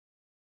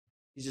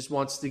he just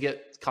wants to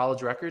get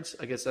college records.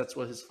 I guess that's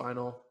what his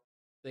final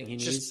thing he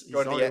needs. Just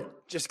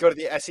go to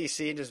the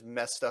SEC and just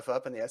mess stuff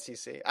up in the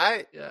SEC.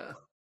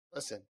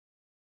 Listen.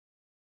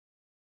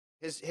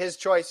 His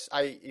choice.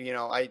 I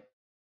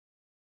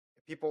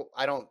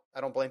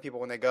don't blame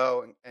people when they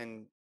go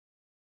and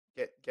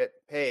get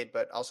paid,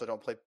 but also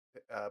don't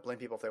blame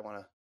people if they want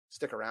to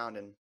stick around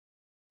and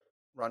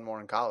run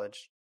more in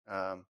college.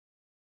 I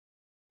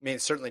mean,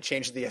 it certainly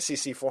changed the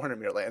SEC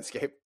 400-meter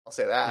landscape. I'll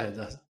say that. Yeah, it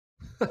does.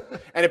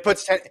 And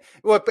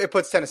it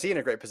puts Tennessee in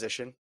a great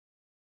position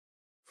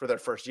for their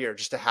first year,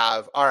 just to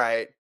have, all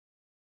right,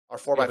 our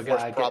 4x4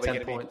 is probably going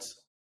to be points.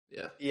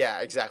 Yeah,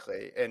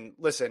 exactly. And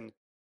listen,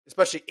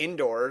 especially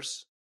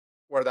indoors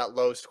where that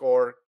low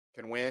score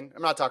can win.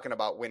 I'm not talking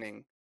about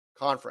winning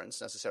conference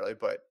necessarily,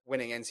 but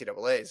winning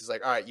NCAAs is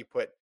like, all right, you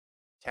put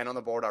 10 on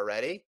the board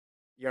already,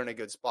 you're in a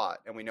good spot.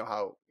 And we know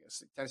how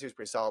Tennessee was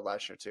pretty solid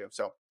last year too.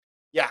 So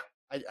yeah,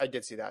 I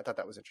did see that. I thought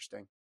that was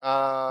interesting.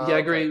 I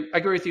agree. I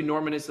agree with you.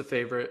 Norman is the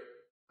favorite.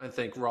 I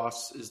think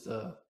Ross is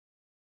the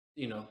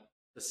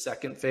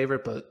second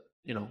favorite, but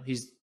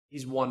he's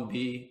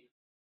 1B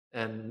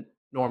and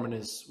Norman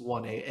is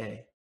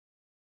 1AA.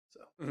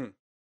 So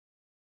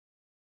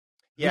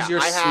yeah, who's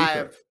your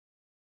sleeper?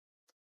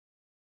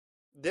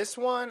 This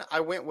one, I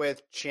went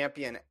with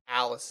champion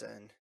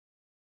Allison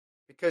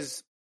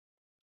because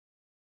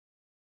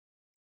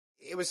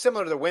it was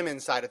similar to the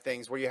women's side of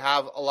things where you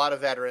have a lot of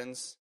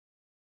veterans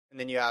and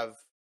then you have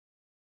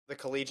the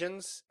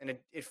collegians, and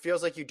it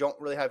feels like you don't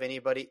really have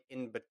anybody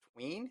in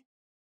between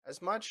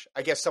as much.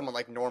 I guess someone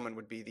like Norman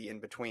would be the in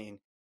between,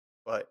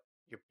 but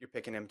you're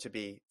picking him to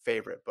be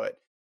favorite. But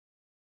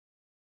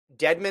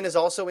Deadman is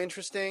also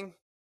interesting.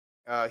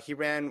 He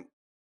ran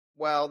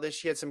well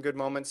he had some good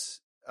moments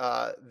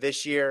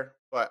this year,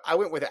 but I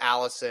went with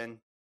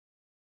Allison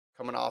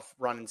coming off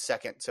running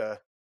second to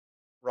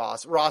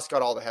Ross. Ross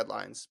got all the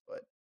headlines,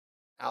 but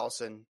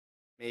Allison,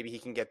 maybe he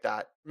can get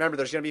that. Remember,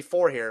 there's going to be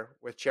 4 here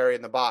with Cherry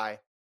in the bye.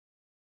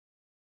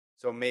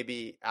 So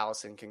maybe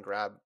Allison can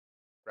grab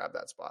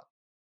that spot.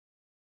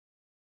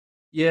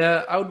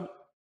 Yeah, I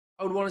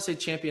would want to say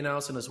champion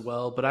Allison as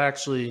well, but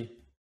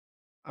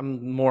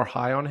I'm more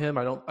high on him.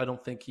 I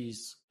don't think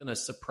he's gonna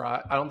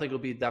surprise. I don't think it'll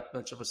be that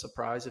much of a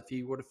surprise if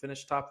he were to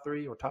finish top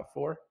 3 or top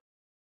 4.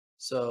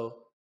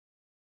 So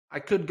I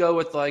could go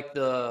with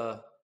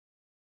the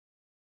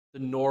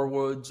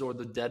Norwoods or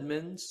the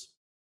Deadmans,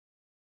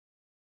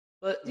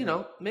 but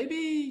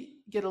maybe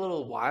get a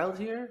little wild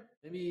here.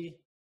 Maybe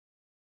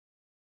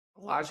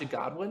Elijah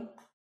Godwin.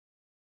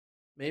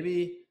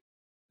 Maybe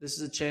this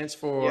is a chance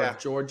for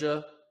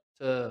Georgia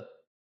to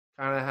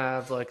kind of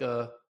have like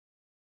a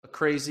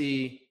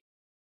crazy,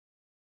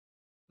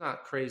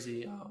 not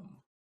crazy,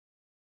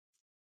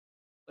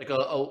 like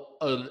a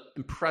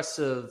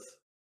impressive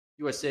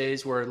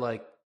USA's where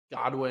like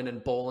Godwin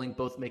and Bowling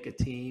both make a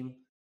team.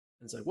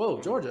 And it's like,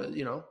 whoa, Georgia,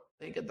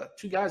 they get the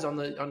 2 guys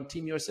on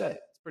Team USA.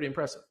 It's pretty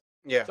impressive.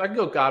 Yeah. So I can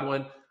go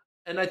Godwin.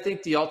 And I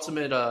think the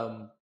ultimate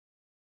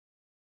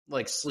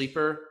like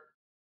sleeper,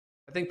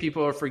 I think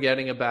people are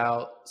forgetting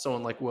about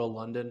someone like Will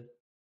London.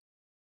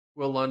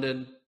 Will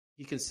London,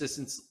 he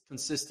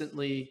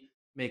consistently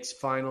makes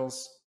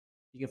finals.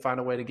 You can find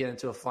a way to get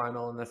into a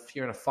final, and if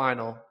you're in a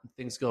final and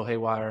things go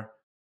haywire,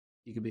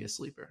 you could be a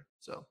sleeper.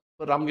 So,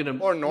 but I'm going to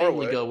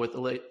mainly go with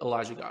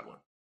Elijah Godwin.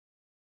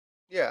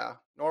 Yeah,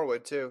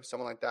 Norwood too,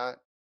 someone like that.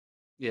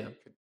 Yeah,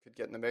 could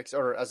get in the mix.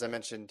 Or as I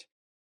mentioned,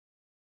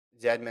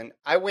 Zedman.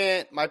 I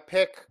went my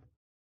pick.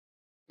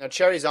 Now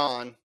Cherry's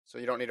on, so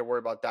you don't need to worry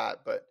about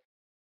that. But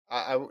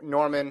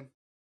Norman,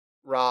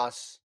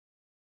 Ross,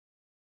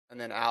 and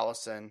then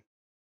Allison,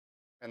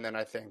 and then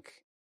I think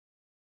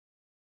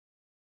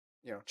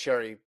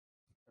Cherry.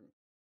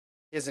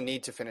 He doesn't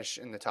need to finish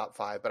in the top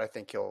 5, but I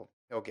think he'll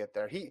get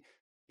there. He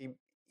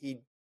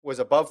was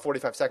above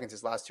 45 seconds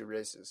his last 2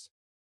 races.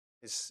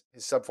 His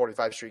sub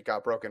 45 streak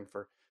got broken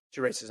for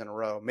 2 races in a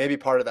row. Maybe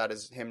part of that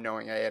is him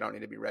knowing, hey, I don't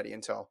need to be ready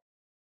until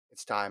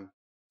it's time.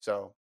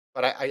 So,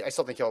 but I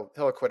still think he'll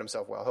acquit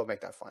himself well. He'll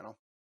make that final.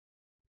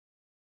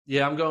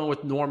 Yeah, I'm going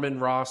with Norman,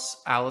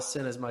 Ross,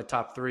 Allison as my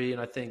top 3,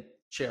 and I think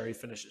Cherry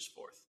finishes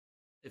 4th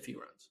if he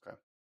runs. Okay.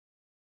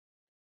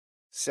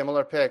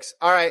 Similar picks.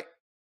 All right.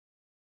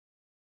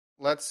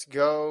 Let's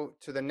go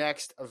to the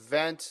next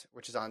event,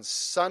 which is on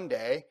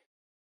Sunday,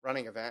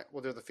 running event.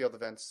 We'll do the field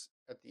events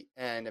at the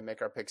end and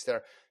make our picks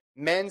there.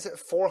 Men's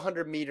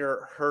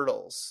 400-meter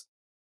hurdles.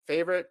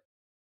 Favorite?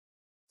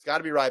 It's got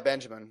to be Rai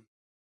Benjamin,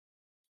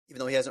 even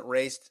though he hasn't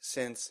raced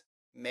since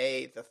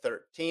May the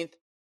 13th.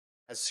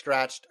 Has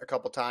scratched a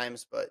couple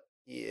times, but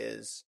he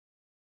is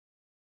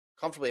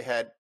comfortably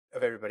ahead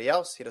of everybody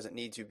else. He doesn't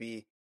need to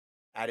be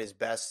at his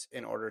best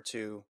in order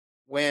to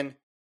win.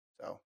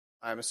 So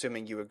I'm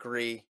assuming you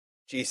agree.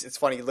 Geez, it's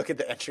funny. You look at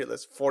the entry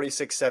list,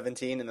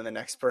 46.17, and then the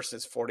next person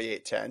is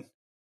 48.10.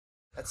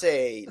 That's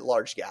a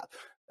large gap.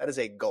 That is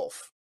a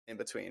gulf in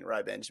between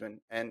Rai Benjamin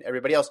and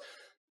everybody else.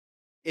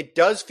 It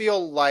does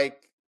feel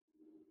like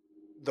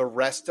the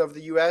rest of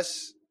the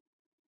U.S.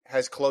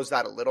 has closed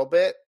that a little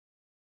bit.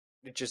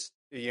 It just,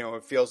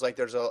 it feels like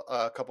there's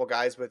a couple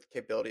guys with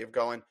capability of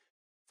going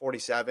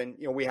 47.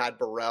 We had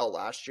Burrell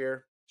last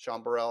year,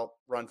 Sean Burrell,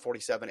 run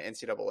 47 at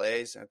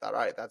NCAAs, and I thought, all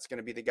right, that's going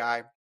to be the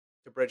guy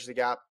to bridge the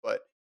gap. But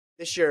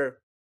this year,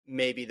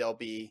 maybe there'll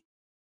be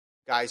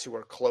guys who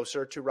are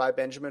closer to Rai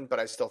Benjamin, but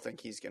I still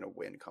think he's going to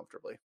win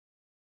comfortably.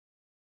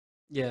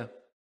 Yeah.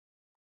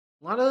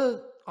 A lot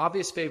of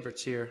obvious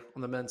favorites here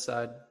on the men's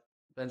side,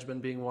 Benjamin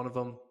being one of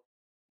them.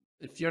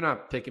 If you're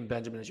not picking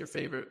Benjamin as your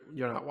favorite,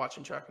 you're not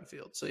watching track and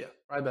field. So yeah,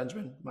 Rai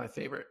Benjamin, my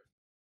favorite.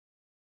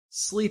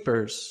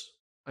 Sleepers.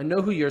 I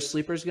know who your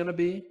sleeper is going to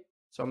be,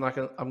 so I'm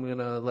going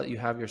to let you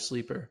have your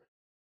sleeper.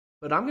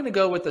 But I'm going to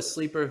go with a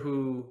sleeper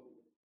who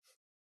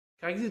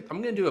I'm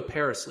going to do a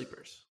pair of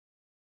sleepers.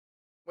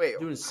 Wait,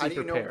 how do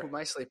you know who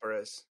my sleeper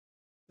is?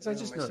 Because I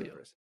just know you.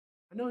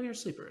 I know who your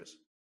sleeper is.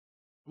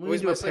 I'm going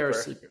to do a pair of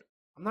sleepers.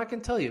 I'm not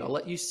going to tell you. I'll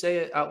let you say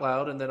it out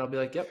loud, and then I'll be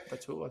like, yep,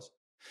 that's who it was.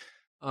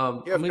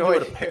 You have no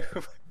idea.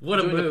 What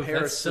a move.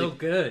 That's so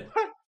good.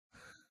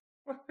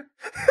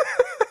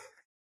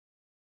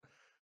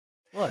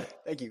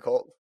 What? Thank you,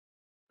 Colt.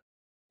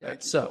 Yeah,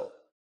 so,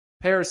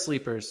 pair of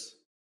sleepers.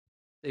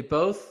 They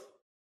both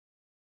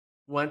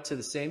went to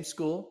the same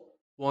school.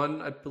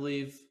 One, I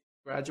believe,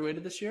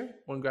 graduated this year.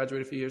 One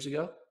graduated a few years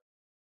ago.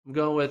 I'm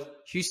going with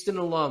Houston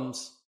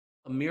alums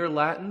Amir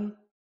Latin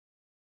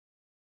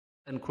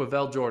and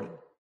Quavell Jordan.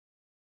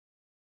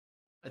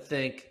 I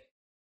think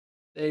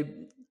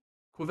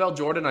Quavell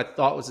Jordan, I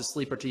thought, was a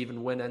sleeper to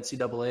even win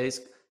NCAAs.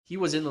 He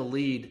was in the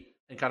lead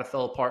and kind of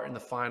fell apart in the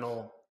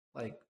final,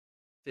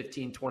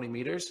 15, 20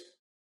 meters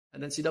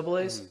at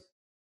NCAAs.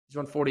 He's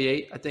run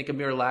 48. I think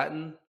Amir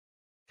Latin,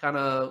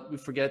 we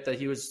forget that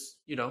he was,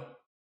 he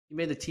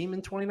made the team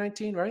in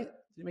 2019, right?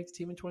 Did he make the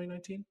team in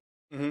 2019?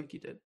 I think he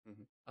did.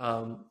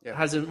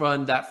 Hasn't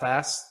run that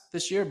fast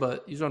this year,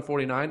 but he's run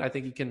 49. I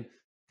think he can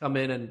come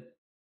in and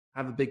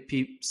have a big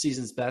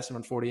season's best and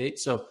run 48.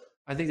 So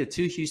I think the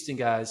two Houston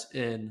guys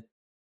in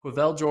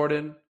Quavell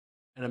Jordan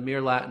and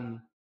Amir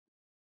Latin,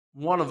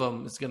 one of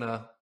them is going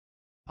to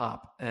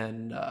pop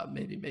and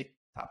maybe make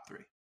top 3.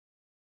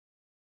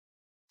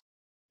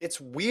 It's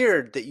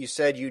weird that you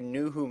said you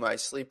knew who my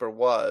sleeper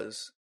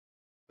was,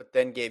 but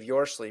then gave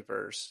your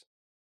sleepers,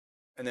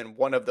 and then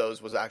one of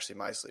those was actually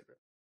my sleeper.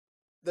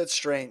 That's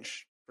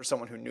strange for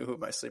someone who knew who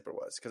my sleeper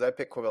was, because I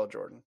picked Quavell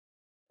Jordan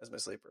as my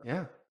sleeper.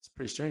 Yeah, it's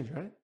pretty strange,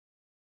 right?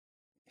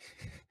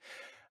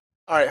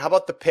 All right, how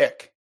about the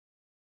pick?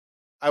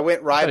 I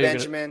went Rai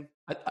Benjamin.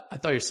 I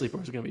thought your sleeper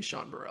was going to be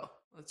Sean Burrell.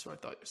 That's what I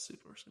thought your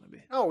sleeper was going to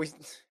be. No,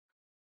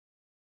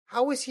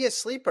 how is he a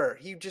sleeper?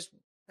 He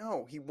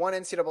won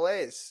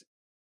NCAAs.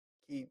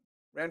 He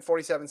ran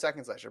 47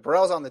 seconds last year.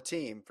 Burrell's on the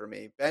team for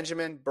me.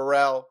 Benjamin,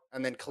 Burrell,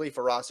 and then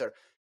Khalifa Rosser.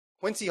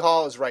 Quincy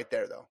Hall is right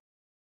there, though.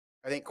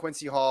 I think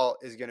Quincy Hall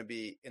is going to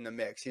be in the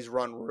mix. He's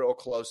run real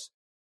close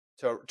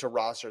to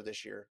Rosser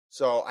this year.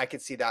 So I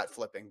could see that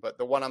flipping. But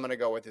the one I'm going to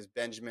go with is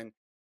Benjamin.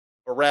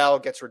 Burrell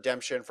gets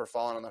redemption for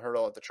falling on the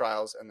hurdle at the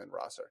trials, and then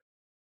Rosser.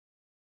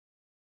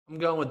 I'm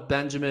going with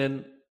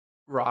Benjamin,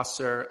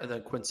 Rosser, and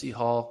then Quincy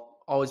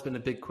Hall. Always been a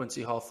big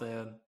Quincy Hall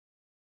fan.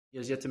 He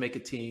has yet to make a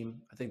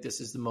team. I think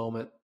this is the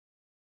moment.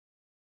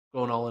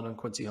 Going all in on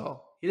Quincy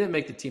Hall. He didn't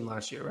make the team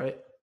last year, right?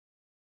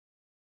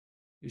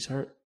 He was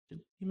hurt.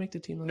 Did he make the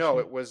team last year? No,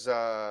 it was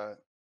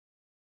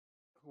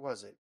who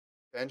was it?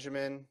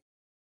 Benjamin.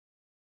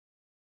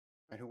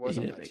 And who was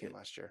on that team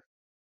last year?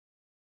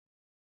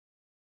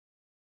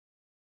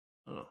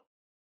 I don't know.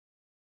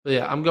 But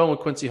yeah, I'm going with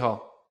Quincy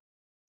Hall.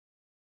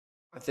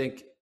 I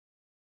think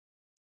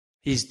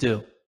he's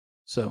due.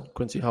 So,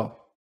 Quincy Hall.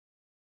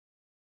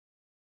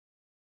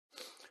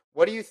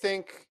 What do you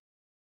think,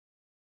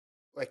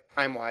 like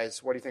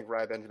time-wise, what do you think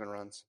Rai Benjamin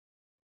runs?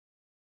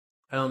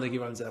 I don't think he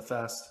runs that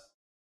fast.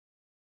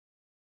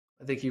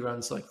 I think he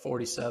runs like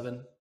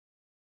 47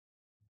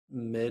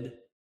 mid.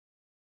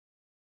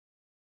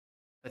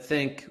 I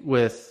think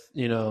with,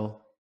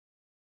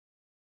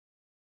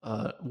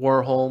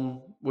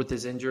 Warholm with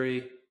his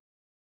injury,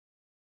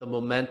 the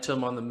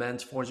momentum on the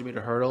men's 400-meter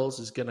hurdles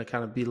is going to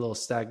kind of be a little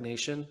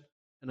stagnation.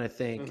 And I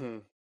think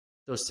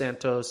Dos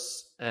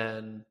Santos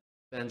and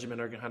Benjamin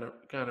are going to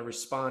kind of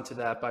respond to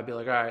that by being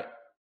like, all right,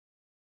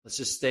 let's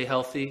just stay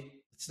healthy.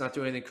 Let's not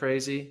do anything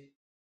crazy.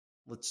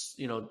 Let's,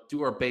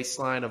 do our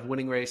baseline of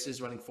winning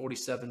races, running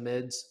 47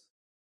 mids,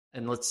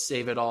 and let's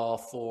save it all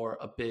for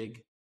a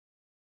big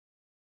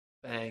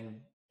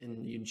bang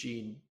in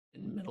Eugene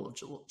in the middle of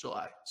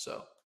July.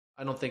 So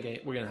I don't think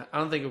we're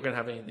gonna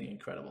have anything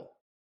incredible.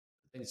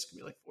 I think it's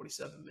gonna be like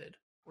 47 mid,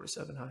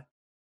 47 high,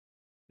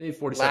 maybe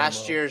 47.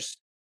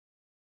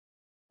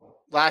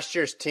 Last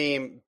year's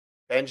team: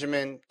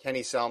 Benjamin,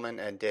 Kenny Selman,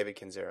 and David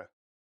Kinzera.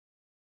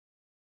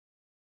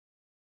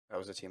 That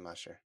was the team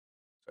last year.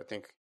 So I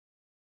think.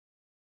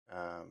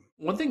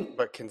 One thing,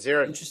 but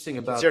Kinzera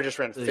just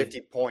ran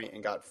 50 point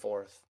and got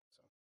fourth.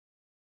 So.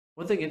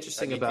 One thing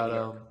interesting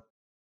about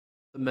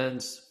the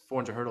men's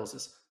 400 hurdles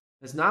is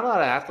there's not a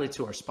lot of athletes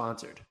who are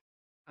sponsored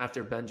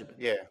after Benjamin.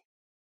 Yeah.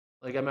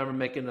 Like I remember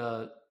making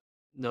a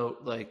note,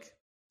 like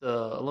the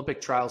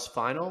Olympic trials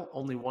final,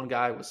 only one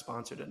guy was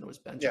sponsored and it was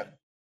Benjamin. Yeah.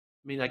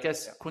 I mean, I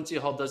guess Quincy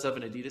Hall does have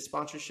an Adidas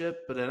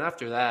sponsorship, but then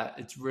after that,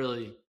 it's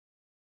really,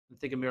 I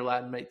think Amir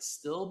Latin might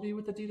still be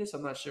with Adidas.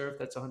 I'm not sure if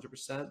that's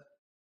 100%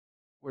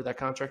 where that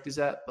contract is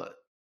at, but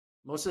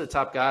most of the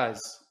top guys,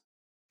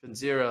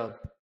 Kinzera,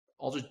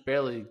 Aldridge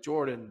Bailey,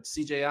 Jordan,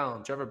 CJ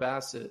Allen, Trevor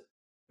Bassett,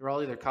 they're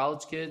all either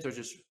college kids or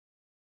just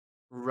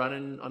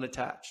running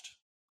unattached.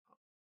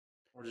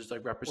 Or just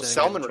like representing. Well,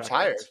 Selman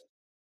retired.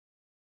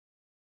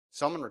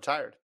 Selman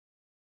retired.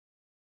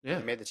 Yeah.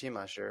 He made the team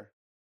last year.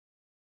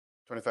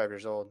 25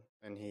 years old,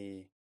 and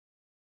he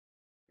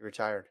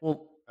retired.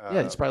 Well,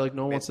 yeah, he's probably like,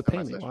 no one wants to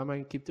pay me. Why am I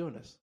going to keep doing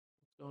this?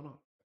 What's going on?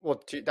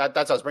 Well, that's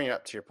what I was bringing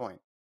up to your point.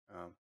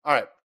 All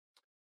right.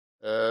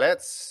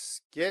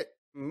 Let's get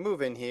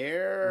moving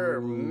here.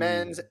 Ooh.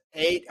 Men's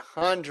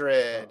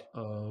 800.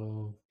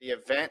 Oh. The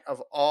event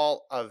of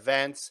all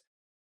events.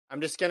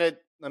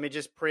 Let me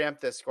just preempt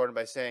this, Gordon,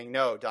 by saying,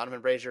 no,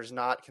 Donovan Brazier is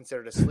not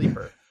considered a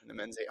sleeper in the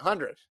men's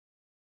 800.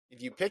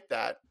 If you pick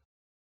that,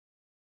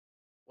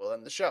 we'll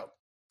end the show.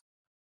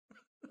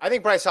 I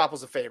think Bryce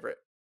Hoppel's a favorite.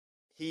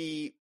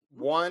 He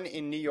won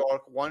in New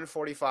York,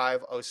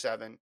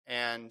 1:45.07,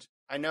 and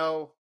I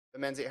know the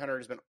men's 800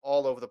 has been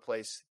all over the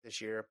place this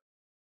year.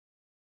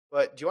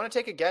 But do you want to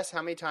take a guess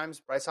how many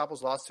times Bryce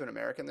Hoppel's lost to an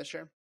American this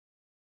year?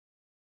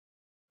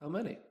 How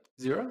many?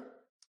 0?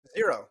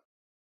 0.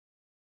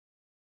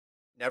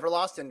 Never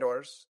lost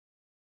indoors.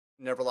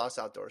 Never lost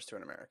outdoors to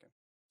an American.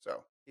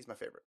 So he's my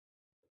favorite.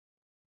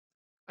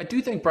 I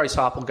do think Bryce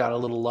Hoppel got a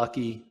little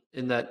lucky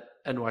in that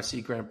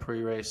NYC Grand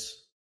Prix race.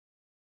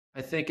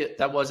 I think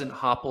that wasn't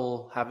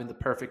Hoppel having the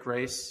perfect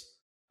race.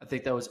 I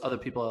think that was other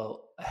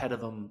people ahead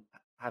of him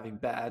having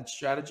bad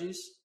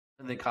strategies.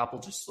 I think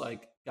Hoppel just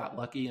got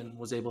lucky and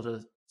was able to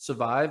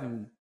survive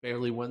and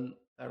barely win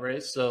that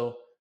race. So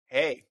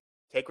hey,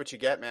 take what you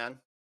get,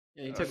 man.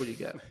 Yeah, you take what you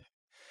get.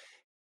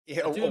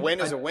 Yeah, a win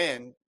is a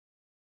win.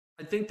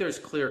 I think there's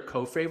clear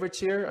co-favorites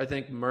here. I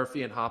think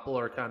Murphy and Hoppel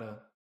are kind of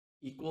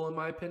equal in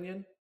my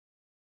opinion.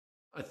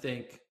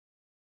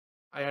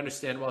 I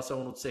understand why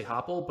someone would say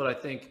Hoppel, but I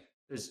think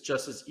there's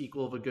just as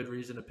equal of a good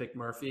reason to pick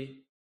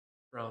Murphy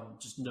from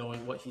just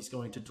knowing what he's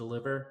going to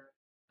deliver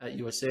at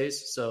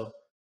USA's. So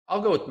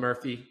I'll go with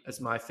Murphy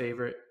as my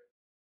favorite,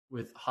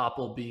 with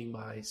Hoppel being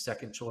my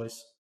second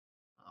choice.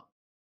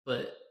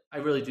 But I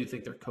really do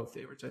think they're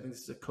co-favorites. I think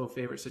this is a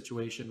co-favorite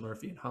situation,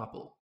 Murphy and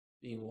Hoppel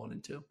being 1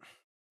 and 2.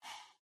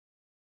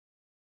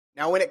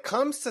 Now, when it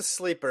comes to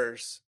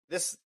sleepers,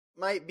 this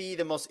might be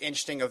the most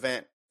interesting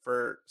event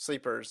for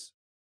sleepers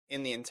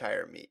in the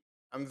entire meet.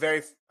 I'm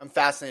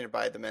fascinated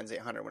by the men's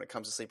 800 when it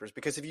comes to sleepers,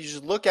 because if you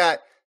just look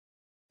at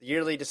the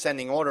yearly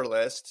descending order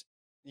list,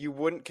 you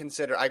wouldn't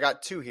consider, I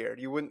got 2 here,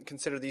 you wouldn't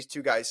consider these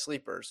 2 guys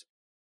sleepers.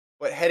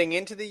 But heading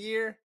into the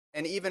year,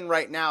 and even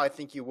right now, I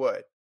think you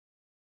would.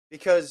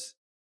 Because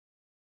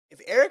if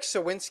Eric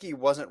Sawinski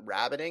wasn't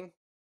rabbiting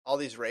all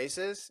these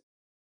races,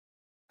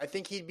 I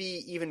think he'd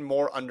be even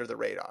more under the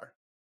radar.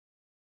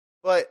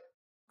 But,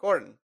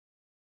 Gordon,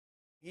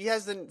 He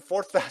has the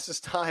fourth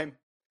fastest time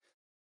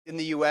in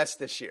the U.S.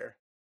 this year.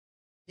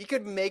 He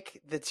could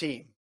make the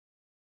team.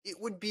 It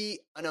would be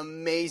an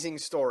amazing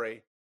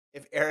story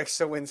if Eric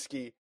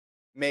Sawinski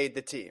made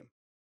the team.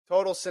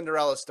 Total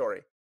Cinderella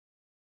story.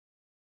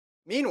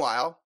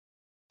 Meanwhile,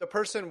 the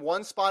person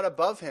one spot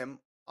above him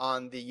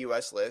on the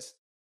U.S. list,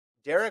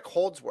 Derek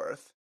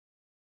Holdsworth,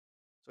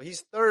 so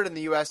he's third in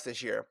the U.S.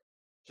 this year,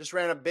 just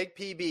ran a big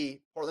PB,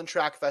 Portland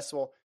Track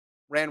Festival,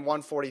 ran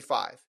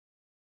 145.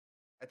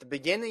 At the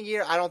beginning of the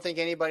year, I don't think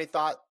anybody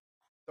thought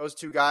those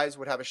two guys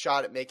would have a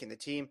shot at making the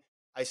team.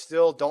 I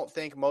still don't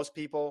think most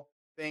people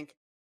think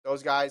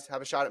those guys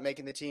have a shot at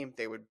making the team.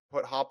 They would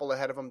put Hopple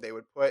ahead of them. They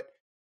would put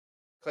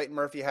Clayton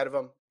Murphy ahead of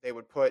them. They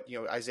would put,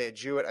 Isaiah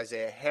Jewett,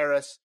 Isaiah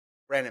Harris,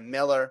 Brandon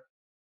Miller.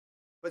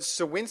 But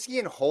Sawinski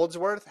and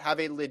Holdsworth have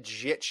a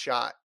legit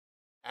shot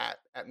at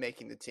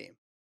making the team.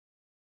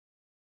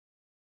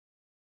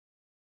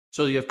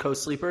 So you have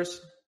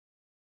co-sleepers?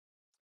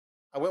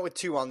 I went with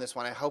 2 on this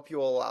one. I hope you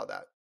will allow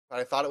that. But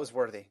I thought it was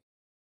worthy.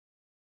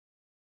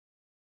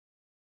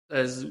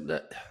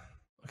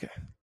 Okay.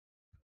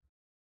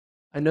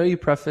 I know you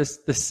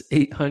prefaced this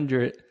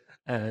 800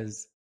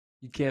 as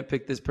you can't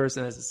pick this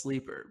person as a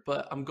sleeper,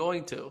 but I'm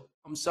going to.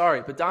 I'm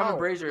sorry, but Donovan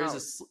Brazier is a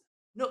sleeper.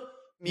 No,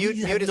 mute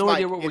have his no mic.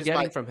 idea what Mute we're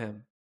getting mic. from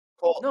him.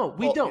 Colt, no,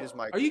 we Colt, don't. Mute his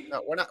mic. Are you?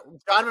 No, we're not.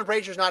 Donovan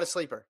Brazier's not a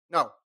sleeper.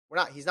 No, we're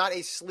not. He's not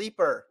a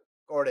sleeper,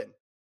 Gordon.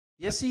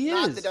 Yes, he is.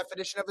 Not the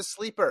definition of a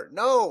sleeper.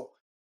 No.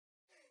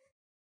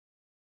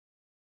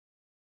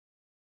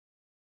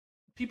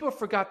 People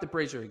forgot that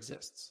Brazier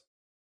exists.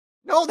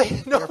 No,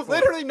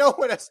 literally no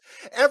one has.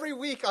 Every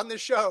week on the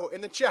show,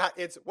 in the chat,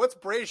 it's what's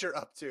Brazier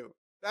up to?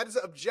 That is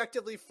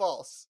objectively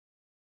false.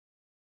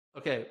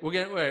 Okay, hold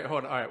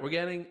on. All right, we're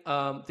getting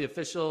the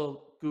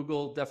official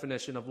Google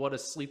definition of what a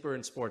sleeper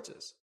in sports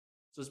is.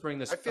 So let's bring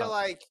this I feel up.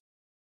 like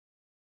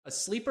a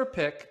sleeper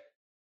pick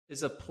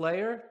is a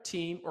player,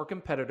 team, or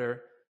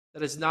competitor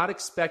that is not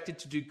expected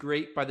to do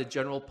great by the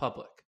general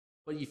public,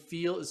 but you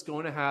feel is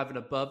going to have an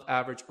above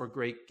average or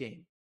great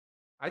game.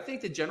 I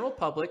think the general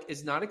public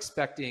is not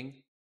expecting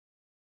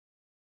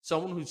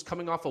someone who's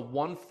coming off a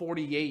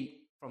 148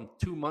 from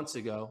 2 months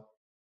ago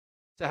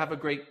to have a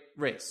great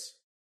race.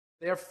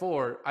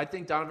 Therefore, I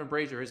think Donovan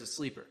Brazier is a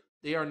sleeper.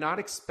 They are not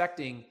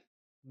expecting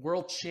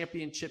world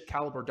championship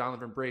caliber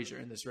Donovan Brazier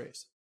in this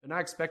race. They're not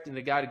expecting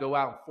the guy to go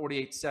out in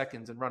 48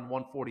 seconds and run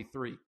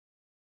 143.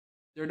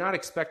 They're not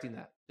expecting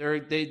that.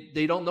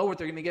 They don't know what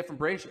they're going to get from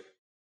Brazier.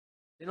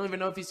 They don't even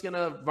know if he's going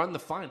to run the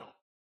final.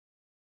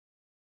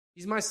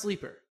 He's my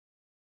sleeper.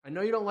 I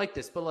know you don't like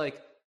this, but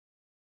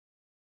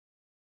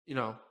you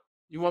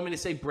want me to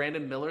say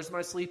Brandon Miller's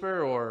my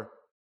sleeper or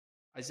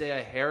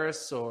Isaiah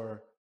Harris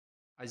or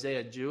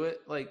Isaiah Jewett?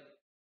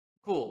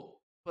 Cool.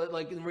 But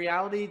in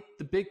reality,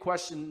 the big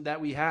question that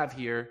we have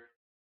here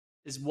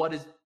is what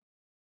is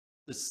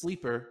the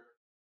sleeper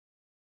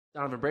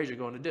Donovan Brazier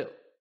going to do?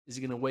 Is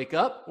he going to wake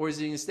up or is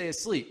he going to stay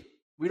asleep?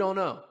 We don't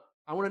know.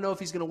 I want to know if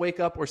he's going to wake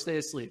up or stay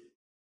asleep.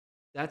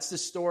 That's the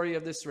story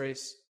of this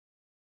race.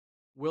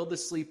 Will the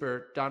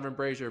sleeper, Donovan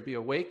Brazier, be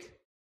awake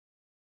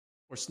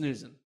or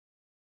snoozing?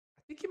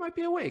 I think he might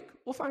be awake.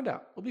 We'll find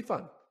out. It'll be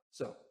fun.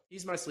 So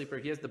he's my sleeper.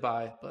 He has the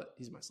bye, but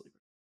he's my sleeper.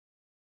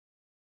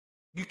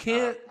 You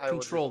can't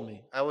control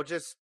me. I will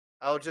just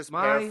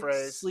my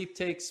paraphrase. Sleep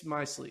takes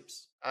my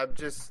sleeps. I'm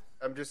just.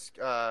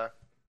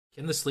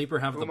 Can the sleeper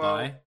have the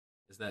bye?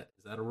 Is that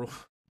a rule?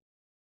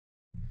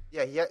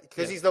 Yeah,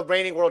 because he's the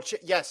reigning world.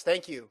 Yes,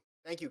 thank you,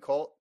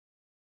 Colt.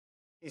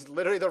 He's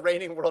literally the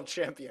reigning world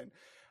champion.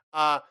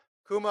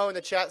 Kumo in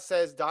the chat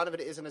says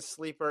Donovan isn't a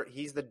sleeper.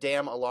 He's the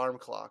damn alarm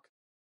clock.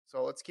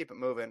 So let's keep it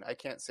moving. I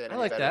can't say it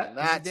any better than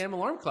that. He's the damn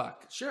alarm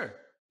clock. Sure,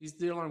 he's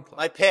the alarm clock.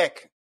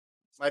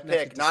 My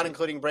pick, not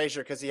including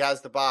Brazier because he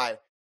has the bye.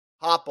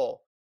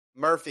 Hopple,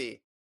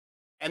 Murphy,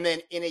 and then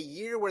in a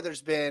year where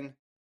there's been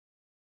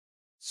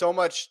so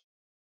much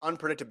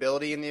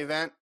unpredictability in the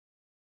event,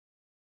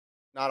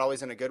 not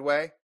always in a good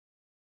way,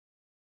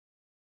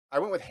 I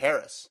went with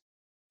Harris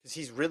because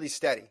he's really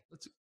steady.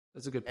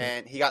 That's a good pick.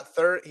 And he got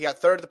third. He got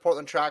third at the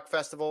Portland Track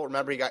Festival.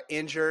 Remember, he got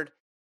injured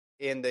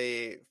in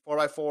the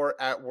 4x4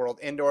 at World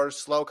Indoors.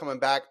 Slow coming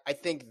back. I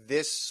think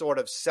this sort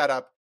of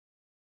setup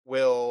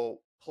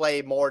will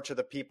play more to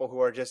the people who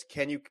are just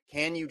can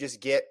you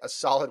just get a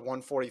solid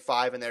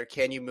 145 in there?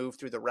 Can you move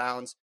through the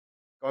rounds?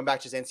 Going back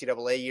to his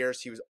NCAA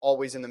years, he was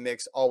always in the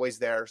mix, always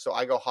there. So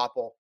I go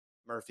Hopple,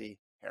 Murphy,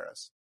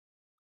 Harris.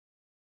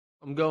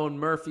 I'm going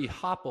Murphy,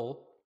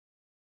 Hopple.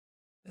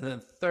 And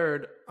then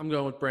third, I'm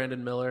going with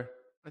Brandon Miller.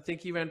 I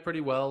think he ran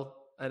pretty well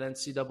at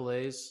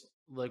NCAAs,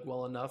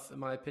 well enough, in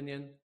my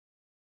opinion.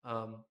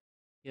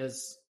 He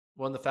has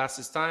one of the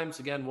fastest times.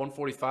 Again,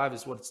 145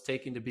 is what it's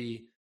taking to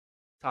be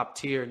top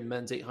tier in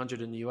men's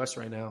 800 in the U.S.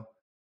 right now.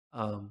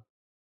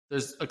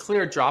 There's a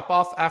clear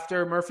drop-off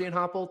after Murphy and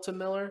Hopple to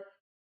Miller.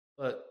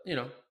 But,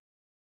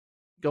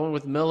 going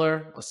with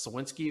Miller, or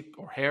Sawinski,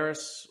 or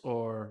Harris,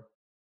 or,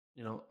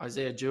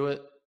 Isaiah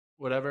Jewett,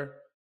 whatever.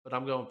 But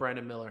I'm going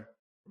Brandon Miller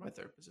for my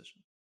third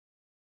position.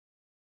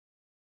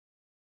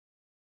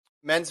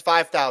 Men's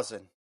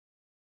 5,000.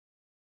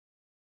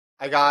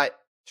 I got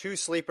two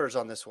sleepers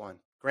on this one: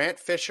 Grant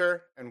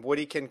Fisher and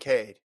Woody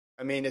Kincaid.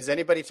 I mean, is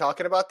anybody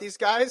talking about these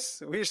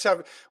guys? We just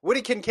have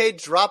Woody Kincaid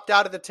dropped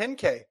out of the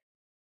 10K.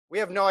 We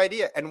have no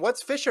idea. And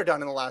what's Fisher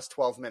done in the last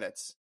 12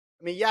 minutes?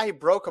 I mean, yeah, he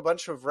broke a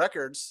bunch of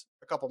records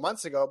a couple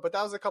months ago, but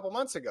that was a couple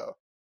months ago.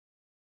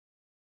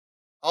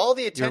 All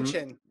the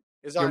attention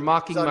is on. You're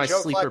mocking on my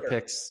Joe sleeper Klecker.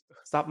 picks.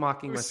 Stop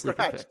mocking my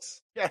sleeper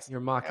picks. Yes, you're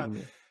mocking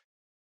me.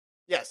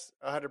 Yes,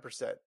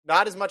 100%.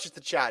 Not as much as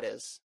the chat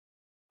is.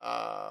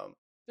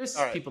 There's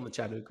people in the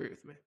chat who agree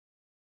with me.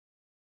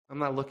 I'm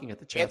not looking at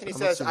the chat. Anthony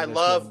says, I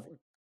love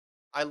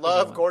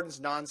Gordon's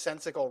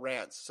nonsensical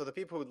rants. So the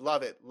people who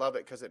love it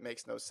because it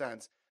makes no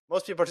sense.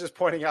 Most people are just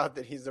pointing out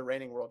that he's the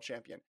reigning world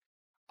champion.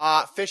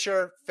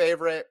 Fisher,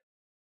 favorite.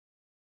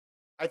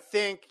 I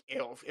think,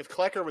 if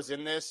Klecker was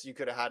in this, you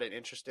could have had an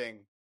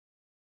interesting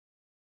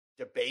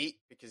debate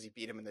because he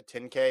beat him in the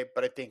 10K.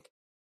 But I think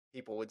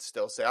people would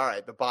still say, all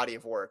right, the body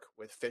of work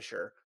with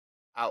Fisher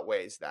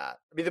outweighs that.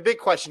 I mean, the big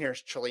question here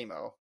is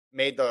Chalimo.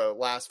 Made the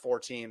last 4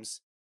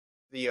 teams,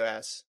 the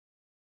U.S.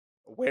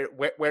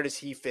 Where does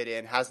he fit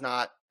in? Has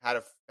not had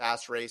a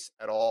fast race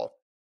at all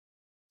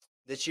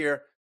this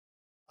year.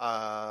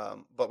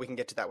 But we can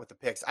get to that with the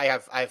picks. I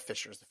have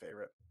Fisher as the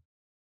favorite.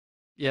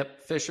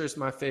 Yep, Fisher's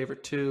my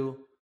favorite too.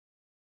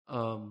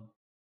 Don't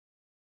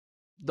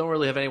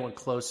really have anyone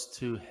close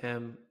to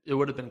him. It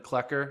would have been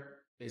Klecker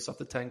based off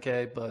the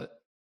 10K, but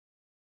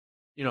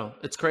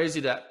it's crazy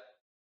that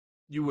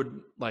you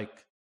would like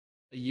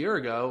a year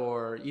ago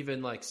or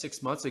even like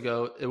 6 months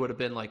ago, it would have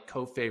been like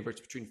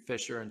co-favorites between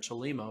Fisher and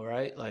Chalimo,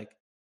 right? Like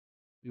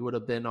we would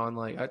have been on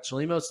like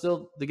Chalimo's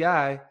still the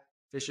guy.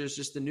 Fisher's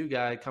just the new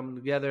guy coming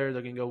together.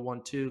 They're going to go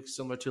 1-2,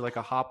 similar to like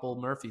a Hoppel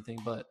Murphy thing.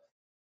 But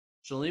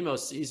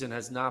Chalimo's season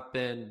has not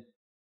been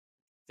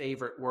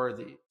favorite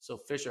worthy. So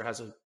Fisher has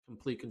a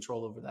complete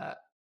control over that,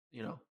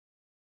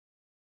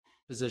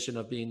 position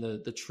of being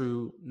the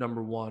true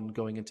number one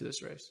going into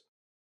this race.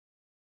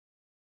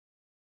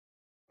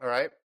 All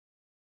right.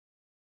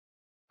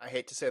 I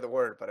hate to say the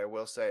word, but I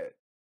will say it.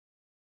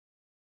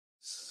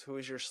 Who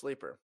is your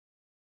sleeper?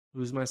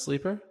 Who's my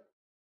sleeper?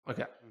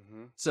 Okay.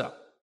 Mm-hmm. So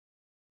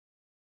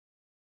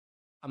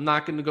I'm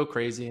not going to go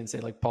crazy and say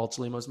like Paul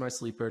Chalimo's my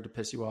sleeper to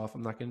piss you off.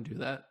 I'm not going to do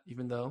that,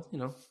 even though, you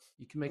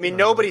can make. I mean,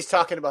 nobody's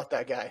talking about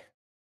that guy.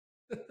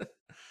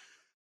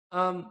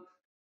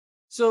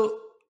 So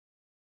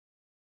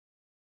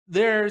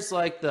there's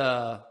like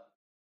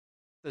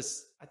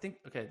this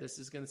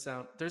is going to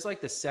sound, there's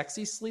like the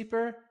sexy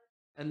sleeper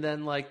and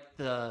then like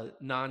the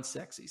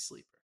non-sexy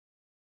sleeper.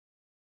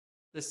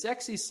 The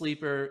sexy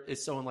sleeper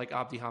is someone like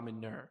Abdihamid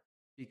Nur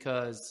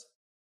because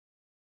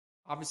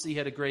obviously he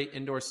had a great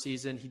indoor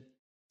season.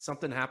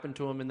 Something happened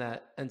to him in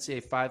that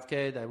NCAA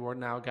 5K that we're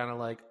now kind of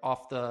like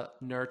off the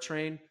Nur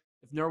train.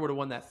 If Nur would have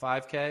won that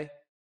 5K,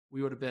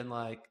 we would have been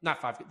like, not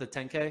 5K, the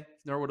 10K. If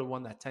Nur would have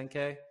won that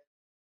 10K,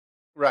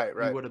 right,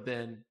 we would have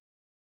been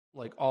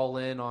like all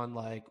in on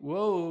like,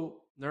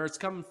 whoa, Nur's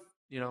coming.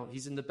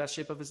 He's in the best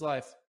shape of his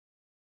life.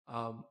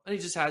 And he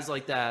just has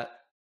like that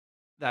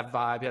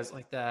vibe. He has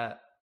like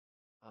that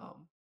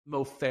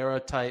Mo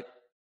Farah type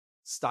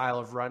style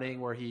of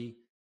running where he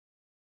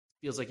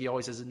feels like he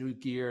always has a new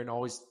gear and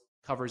always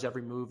covers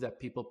every move that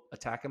people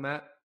attack him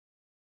at.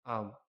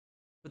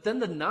 But then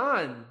the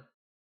non-sexy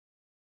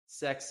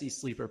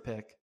sleeper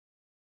pick,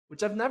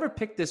 which I've never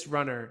picked this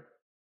runner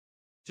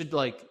to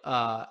like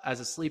as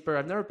a sleeper.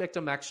 I've never picked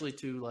him actually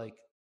to like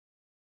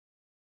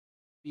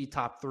be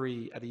top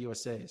 3 at a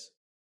USA's.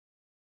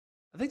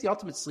 I think the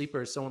ultimate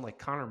sleeper is someone like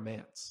Connor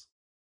Mantz.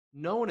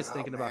 No one is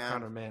thinking about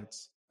Connor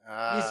Mantz.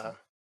 He's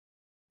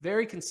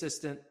very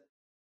consistent.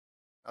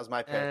 That was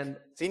my pick. And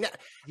see,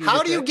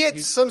 how do you get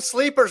some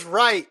sleepers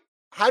right?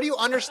 How do you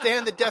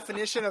understand the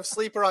definition of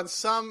sleeper on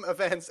some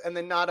events and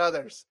then not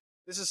others?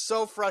 This is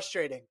so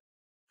frustrating.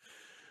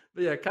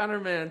 But yeah, Connor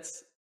Mantz,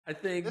 I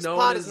think this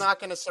pod is not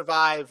going to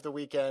survive the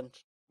weekend.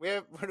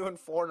 We're doing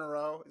 4 in a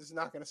row. This is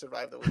not going to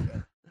survive the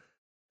weekend.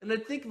 And I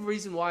think the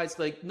reason why is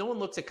like no one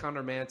looks at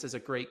Connor Mantz as a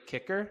great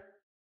kicker,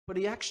 but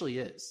he actually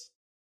is.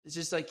 It's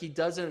just like he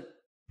doesn't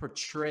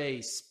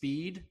portray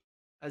speed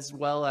as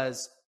well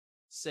as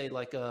say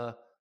like a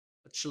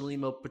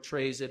Chalimo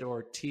portrays it,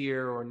 or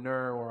Tier or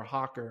Nur or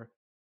Hawker.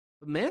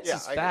 But Mantz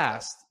is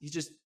fast. He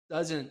just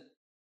doesn't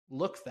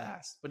look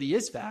fast, but he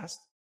is fast.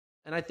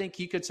 And I think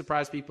he could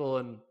surprise people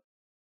and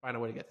find a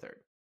way to get third.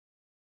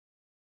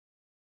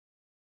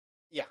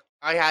 Yeah,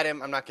 I had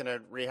him. I'm not going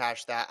to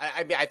rehash that.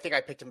 I think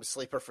I picked him a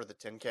sleeper for the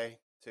 10K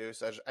too,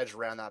 so I just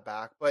ran that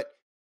back. But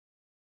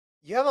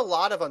you have a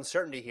lot of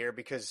uncertainty here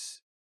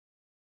because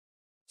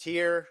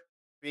Tier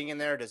being in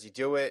there, does he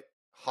do it?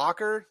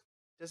 Hawker,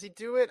 does he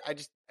do it? I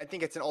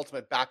think it's an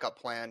ultimate backup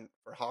plan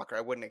for Hawker.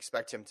 I wouldn't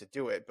expect him to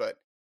do it, but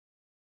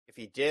if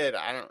he did,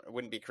 it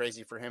wouldn't be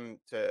crazy for him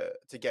to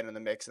get in the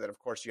mix. And then, of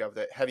course, you have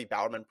the heavy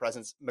Bowerman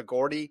presence.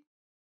 McGordy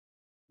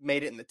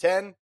made it in the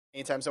 10.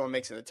 Anytime someone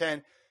makes it in the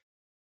 10,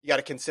 you got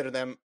to consider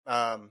them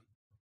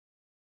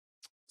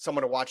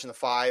someone to watch in the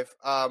 5.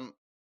 On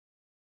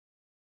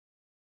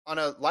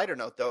a lighter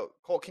note, though,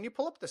 Cole, can you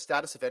pull up the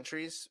status of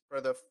entries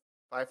for the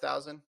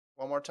 5,000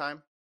 one more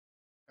time,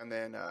 and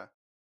then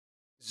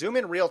zoom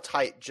in real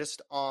tight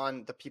just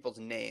on the people's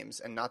names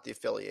and not the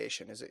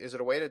affiliation. Is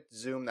it a way to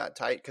zoom that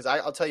tight? Because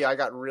I'll tell you, I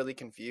got really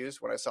confused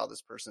when I saw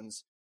this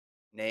person's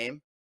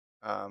name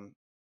on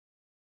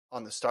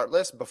the start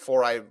list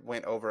before I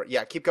went over.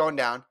 Yeah, keep going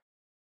down.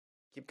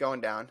 Keep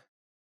going down.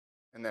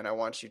 And then I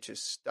want you to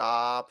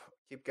stop.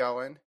 Keep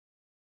going.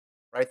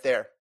 Right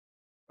there.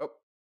 Oh,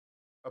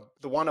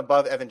 the one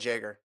above Evan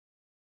Jager.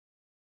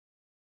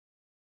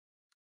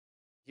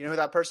 You know who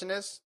that person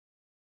is?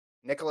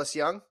 Nicholas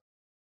Young?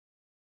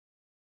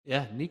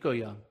 Yeah, Nico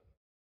Young.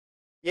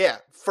 Yeah,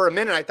 for a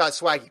minute I thought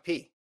Swaggy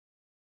P.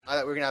 I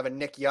thought we were going to have a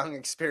Nick Young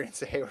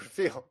experience at Hayward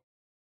Field.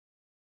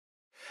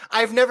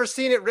 I've never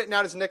seen it written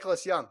out as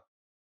Nicholas Young.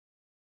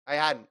 I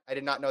hadn't. I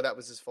did not know that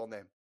was his full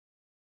name.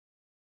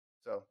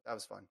 So that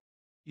was fun.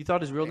 You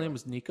thought his real name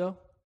was Nico?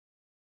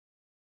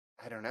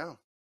 I don't know.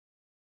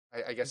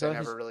 I guess I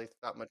never really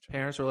thought much.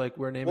 Parents were like,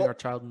 we're naming our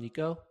child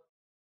Nico?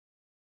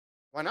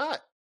 Why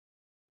not?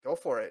 Go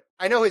for it.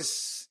 I know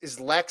is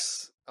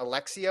Lex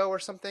Alexio or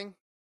something,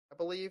 I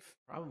believe.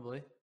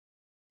 Probably.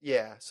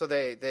 Yeah, so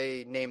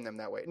they named them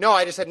that way. No,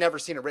 I just had never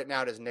seen it written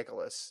out as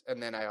Nicholas.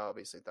 And then I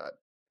obviously thought,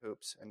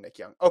 oops, and Nick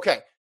Young. Okay,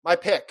 my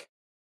pick.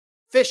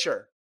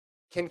 Fisher,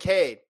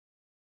 Kincaid,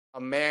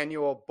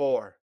 Emmanuel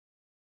Bohr.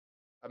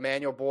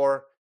 Emmanuel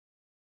Bohr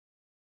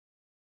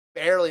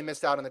barely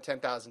missed out on the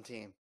 10,000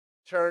 team.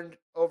 Turned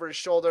over his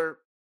shoulder,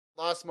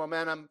 lost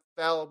momentum,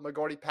 fell.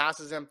 McGordy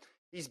passes him.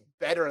 He's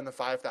better in the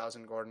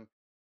 5,000, Gordon.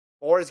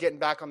 Bohr is getting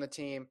back on the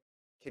team.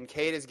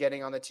 Kincaid is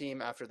getting on the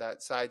team after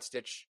that side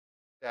stitch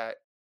that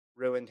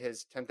ruined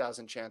his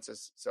 10,000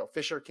 chances. So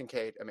Fisher,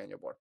 Kincaid, Emmanuel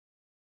Bohr.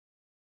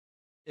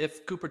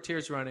 If Cooper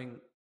Tier's running,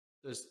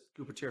 does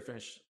Cooper Tier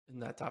finish in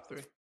that top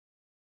three?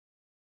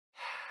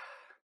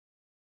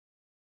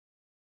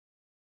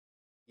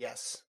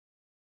 Yes.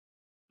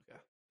 Okay.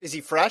 Is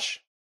he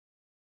fresh?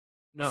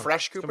 No.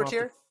 Fresh Cooper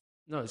Tier?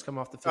 No, he's come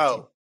off the 15.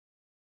 Oh.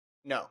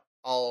 No.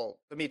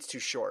 The meet's too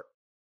short.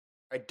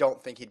 I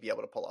don't think he'd be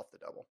able to pull off the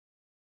double.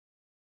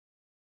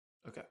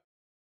 Okay.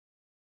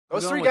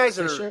 Those three guys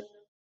Fisher?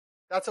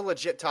 That's a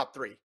legit top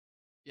three.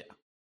 Yeah.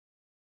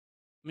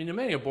 I mean,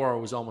 Emmanuel Bohr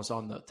was almost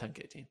on the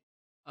 10K team.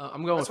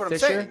 I'm going That's with what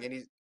Fisher. I'm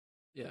saying.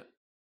 Yeah.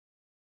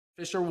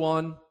 Fisher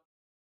 1.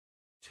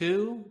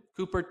 2,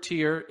 Cooper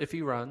Tier if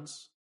he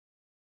runs.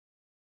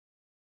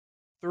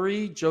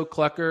 3, Joe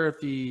Klecker if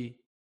he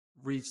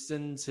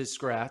rescinds his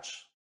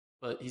scratch,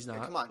 but he's not.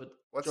 Hey, come on. But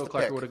What's Joe the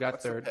Klecker pick? would have got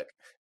What's the third. pick?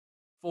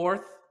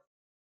 4th,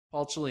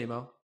 Paul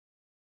Chalimo.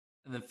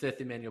 And then 5th,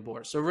 Emmanuel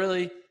Bohr. So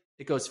really,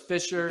 it goes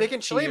Fisher, picking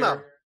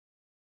Chalimo.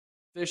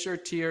 Fisher,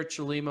 Tier,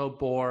 Chalimo,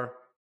 Bohr.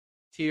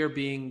 Tier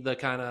being the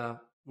kind of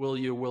will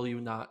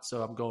you not.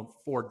 So I'm going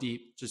 4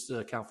 deep just to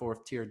account for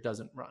if Tier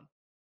doesn't run.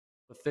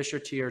 But Fisher,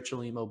 Tier,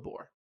 Chalimo,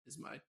 Bohr is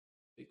my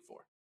big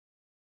 4.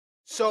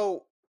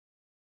 So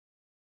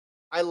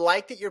I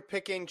like that you're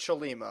picking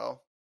Chalimo.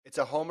 It's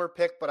a homer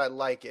pick, but I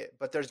like it.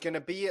 But there's going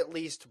to be at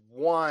least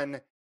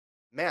one,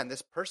 man,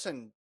 this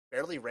person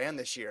barely ran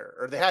this year,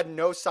 or they had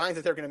no signs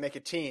that they're going to make a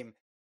team.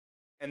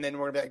 And then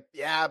we're going to be like,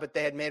 yeah, but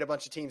they had made a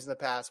bunch of teams in the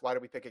past. Why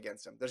did we pick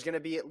against them? There's going to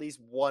be at least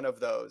one of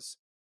those,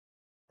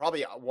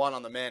 probably one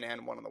on the men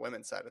and one on the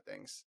women's side of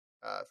things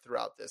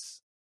throughout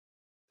this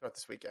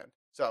weekend.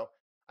 So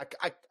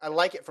I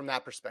like it from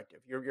that perspective.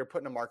 You're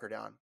putting a marker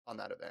down on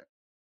that event.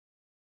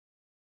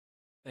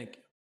 Thank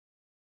you.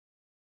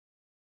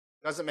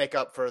 Doesn't make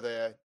up for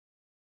the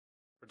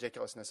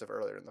ridiculousness of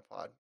earlier in the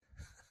pod.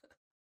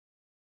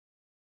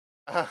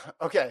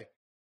 Okay.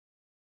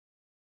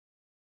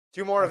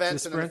 2 more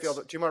events and then the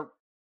field.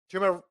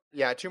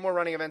 2 more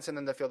running events and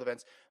then the field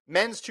events.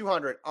 Men's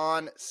 200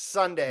 on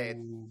Sunday.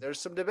 Ooh.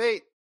 There's some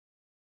debate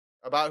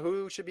about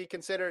who should be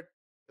considered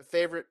the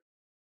favorite.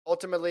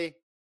 Ultimately,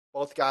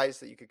 both guys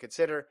that you could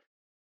consider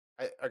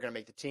are going to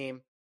make the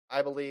team,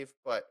 I believe.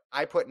 But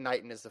I put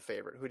Knighton as the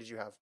favorite. Who did you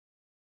have?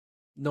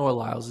 Noah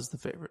Lyles is the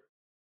favorite.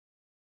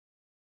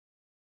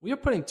 We are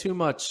putting too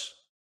much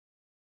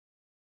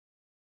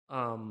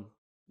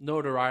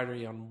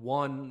notoriety on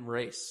one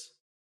race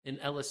in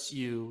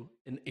LSU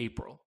in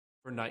April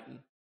for Knighton.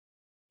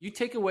 You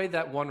take away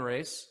that one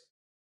race,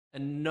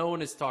 and no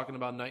one is talking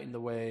about Knighton the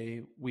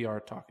way we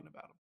are talking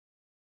about him.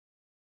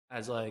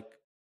 As like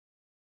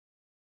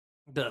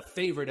the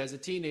favorite as a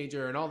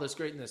teenager and all this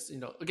greatness.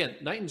 Again,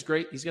 Knighton's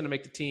great. He's going to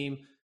make the team.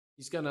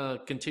 He's going to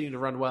continue to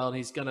run well, and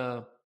he's going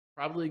to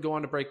probably go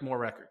on to break more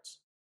records.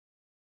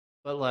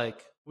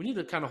 But, we need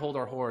to kind of hold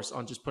our horse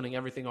on just putting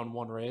everything on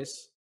one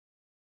race.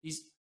 He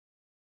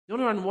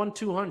only ran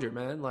 1/200,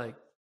 man. I feel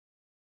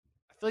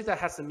like that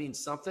has to mean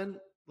something.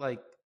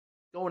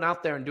 Going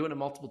out there and doing it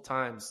multiple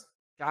times,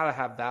 got to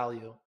have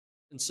value.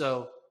 And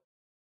so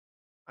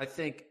I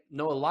think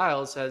Noah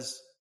Lyles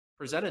has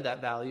presented that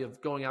value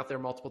of going out there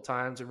multiple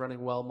times and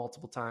running well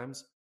multiple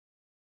times.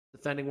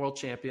 Defending world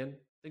champion.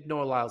 I think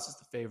Noah Lyles is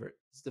the favorite.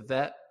 He's the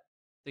vet.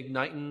 I think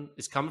Knighton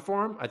is coming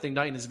for him. I think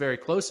Knighton is very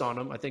close on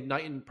him. I think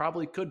Knighton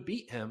probably could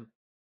beat him.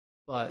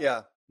 But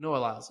yeah, Noah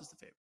Lyles is the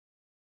favorite.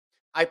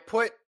 I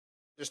put,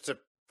 just to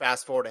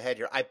fast forward ahead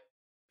here, I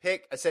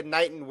pick. I said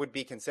Knighton would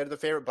be considered the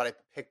favorite, but I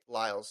picked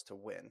Lyles to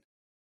win,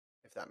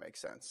 if that makes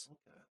sense.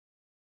 Okay.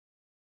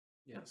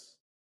 Yes.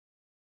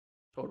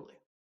 Totally.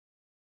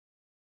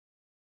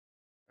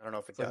 I don't know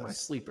if it it's does. Like my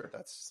sleeper.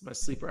 That's my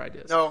sleeper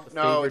idea. No,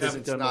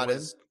 it's not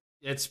as.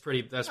 That's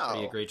pretty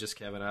egregious,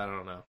 Kevin. I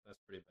don't know. That's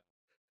pretty bad.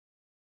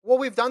 Well,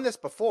 we've done this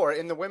before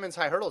in the women's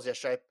high hurdles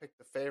yesterday. I picked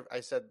the favorite. I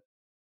said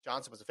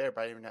Johnson was the favorite,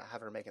 but I didn't even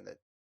have her making the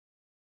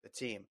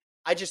team.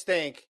 I just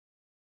think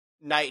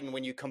Knighton,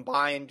 when you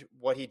combined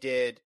what he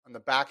did on the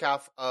back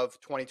half of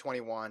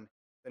 2021,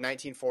 the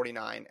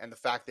 1949, and the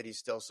fact that he's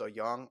still so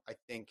young, I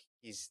think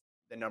he's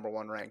the number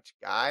one ranked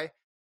guy.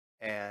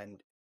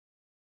 And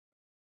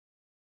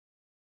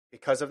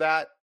because of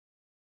that,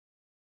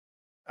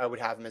 I would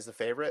have him as the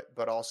favorite.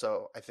 But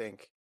also, I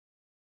think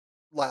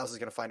Lyles is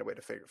going to find a way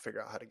to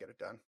figure out how to get it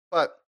done.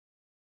 But,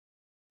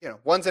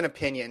 one's an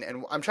opinion,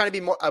 and I'm trying to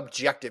be more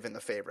objective in the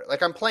favorite.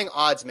 Like, I'm playing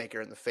odds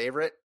maker in the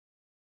favorite.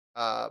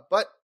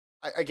 But,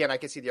 I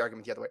can see the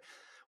argument the other way.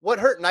 What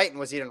hurt Knighton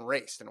was he hadn't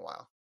raced in a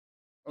while.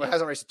 Well, he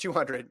hasn't raced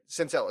 200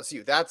 since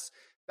LSU.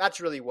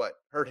 That's really what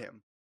hurt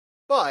him.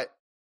 But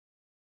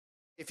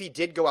if he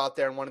did go out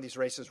there in one of these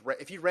races,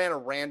 if he ran a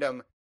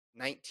random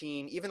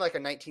 19, even like a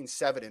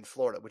 19.7 in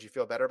Florida, would you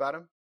feel better about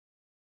him?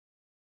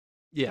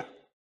 Yeah.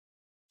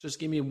 Just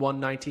give me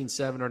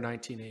 19.7 or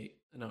 19.8,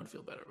 and I would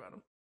feel better about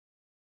him.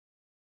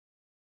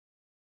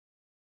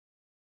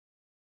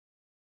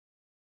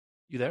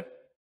 You there?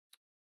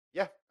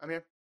 Yeah, I'm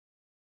here.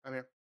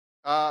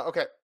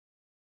 Okay.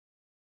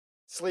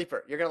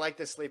 Sleeper. You're going to like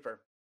this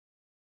sleeper.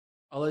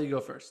 I'll let you go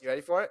first. You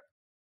ready for it?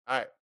 All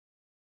right.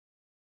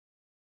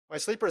 My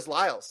sleeper is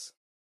Lyles.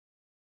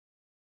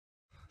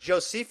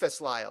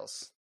 Josephus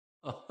Lyles.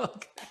 Oh,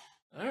 okay.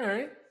 All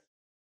right.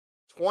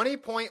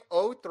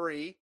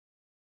 20.03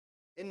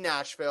 in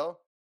Nashville.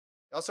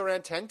 He also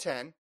ran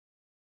 10:10.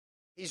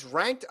 He's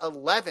ranked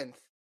 11th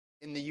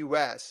in the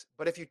U.S.,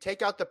 but if you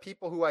take out the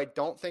people who I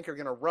don't think are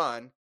going to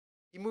run,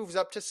 he moves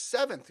up to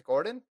 7th,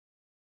 Gordon.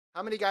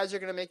 How many guys are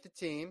going to make the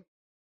team?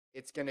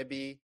 It's going to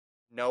be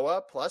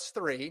Noah plus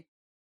 3.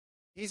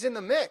 He's in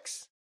the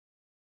mix.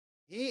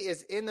 He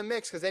is in the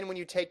mix because then when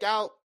you take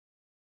out,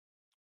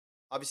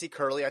 obviously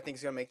Curley, I think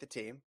is going to make the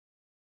team.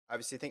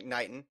 Obviously, I think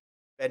Knighton,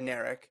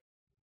 Bednarik.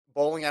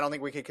 Bowling, I don't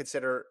think we could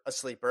consider a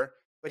sleeper.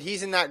 But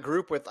he's in that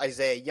group with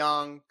Isaiah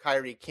Young,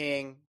 Kyrie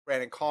King,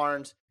 Brandon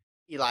Carnes,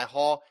 Eli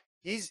Hall.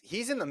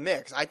 He's in the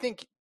mix. I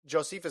think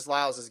Josephus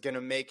Lyles is going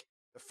to make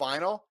the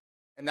final,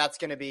 and that's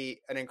going to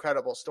be an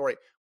incredible story.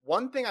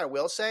 One thing I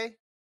will say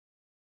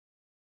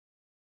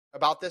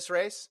about this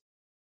race,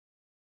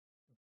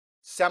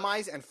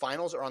 semis and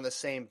finals are on the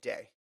same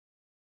day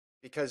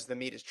because the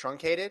meet is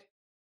truncated,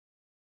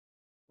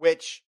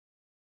 which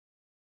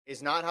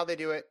is not how they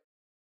do it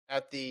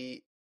at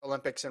the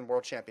Olympics and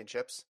World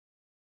Championships.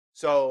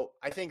 So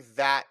I think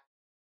that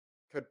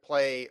could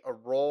play a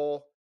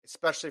role,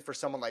 especially for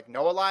someone like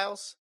Noah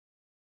Lyles,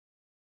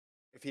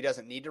 if he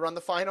doesn't need to run the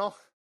final.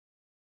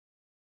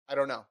 I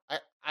don't know. I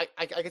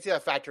can see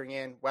that factoring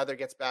in. Weather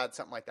gets bad,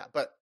 something like that.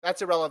 But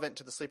that's irrelevant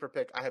to the sleeper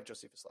pick. I have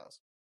Josephus Lyles.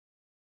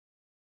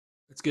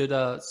 It's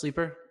good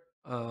sleeper.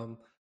 I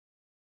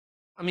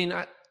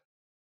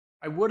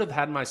would have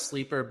had my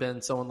sleeper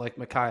been someone like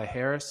Micaiah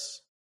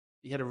Harris.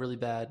 He had a really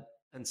bad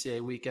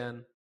NCAA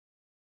weekend.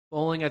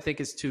 Bowling, I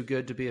think, is too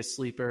good to be a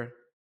sleeper.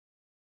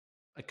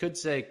 I could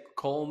say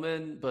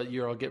Coleman, but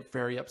you'll get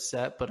very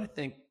upset. But I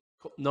think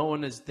no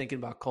one is thinking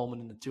about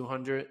Coleman in the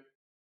 200.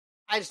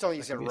 I just don't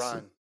think he's going to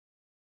run.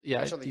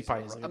 Yeah, he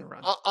probably isn't going to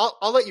run.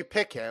 I'll let you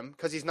pick him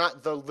because he's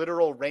not the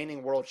literal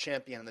reigning world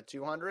champion in the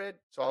 200.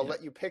 So I'll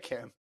let you pick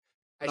him.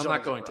 I'm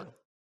not going to. I'm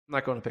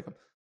not going to pick him.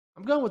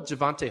 I'm going with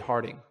Javante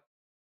Harding,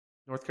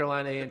 North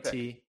Carolina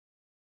A&T.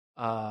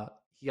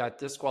 He got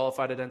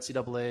disqualified at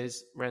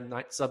NCAAs,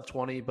 ran sub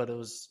 20, but it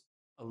was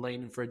a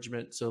lane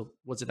infringement. So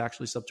was it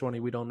actually sub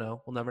 20? We don't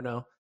know. We'll never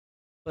know.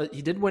 But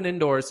he did win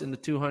indoors in the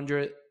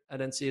 200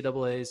 at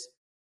NCAAs.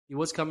 He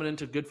was coming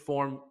into good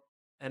form,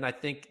 and I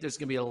think there's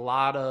going to be a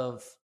lot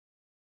of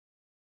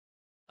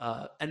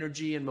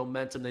energy and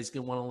momentum that he's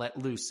going to want to let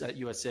loose at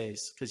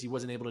USA's because he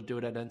wasn't able to do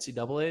it at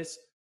NCAAs.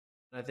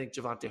 And I think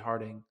Javante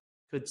Harding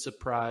could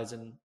surprise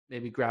and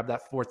maybe grab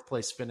that 4th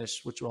place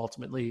finish, which will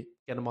ultimately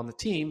get him on the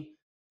team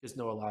because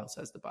Noah Lyles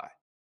has the bye.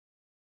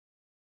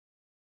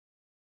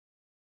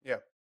 Yeah.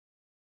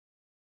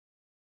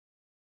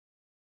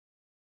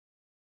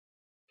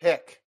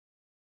 Pick.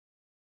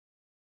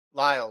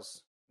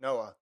 Lyles,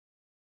 Noah,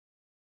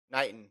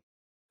 Knighton,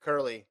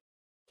 Curley,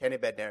 Kenny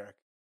Bednarik.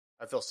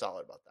 I feel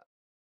solid about that.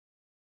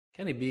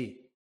 Kenny B.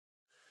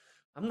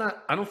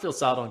 I don't feel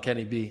solid on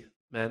Kenny B,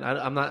 man.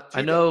 I'm not.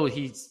 I know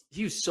he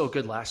was so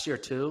good last year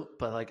too,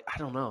 but I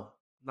don't know.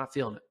 I'm not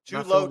feeling it. I'm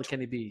not feeling the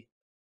Kenny B.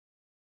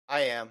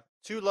 I am.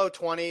 2 low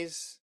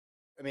 20s.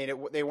 I mean,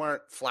 they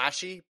weren't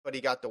flashy, but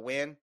he got the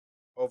win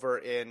over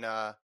in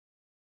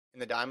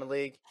the Diamond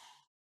League.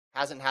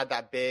 Hasn't had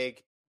that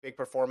big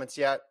performance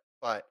yet,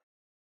 but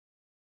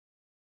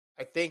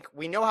I think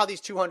we know how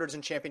these 200s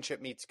and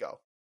championship meets go.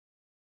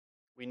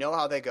 We know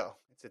how they go.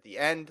 It's at the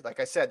end. Like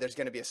I said, there's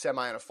going to be a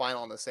semi and a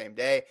final on the same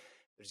day.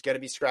 There's going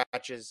to be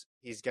scratches.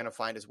 He's going to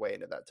find his way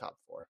into that top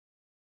 4.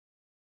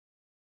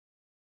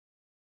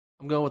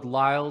 I'm going with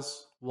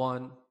Lyles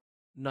 1,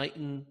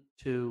 Knighton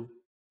 2,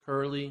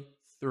 Curley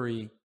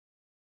 3,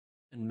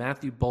 and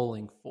Matthew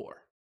Bowling 4.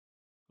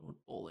 I'm going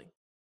with Bowling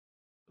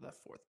for that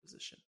 4th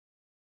position.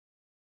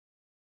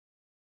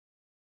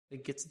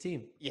 It gets the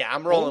team. Yeah,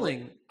 I'm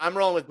rolling. I'm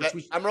rolling with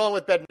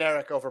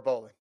Bednarik over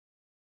Bowling.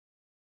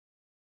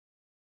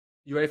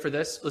 You ready for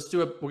this?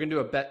 We're gonna do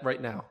a bet right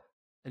now,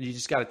 and you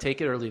just got to take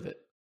it or leave it.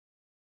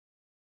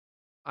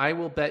 I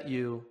will bet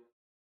you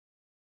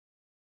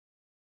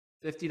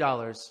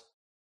 $50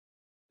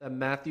 that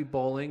Matthew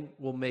Bowling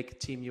will make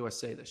Team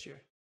USA this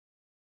year.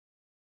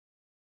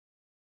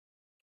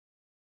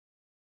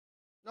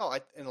 No,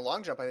 in the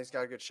long jump, I think he's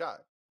got a good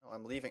shot. No,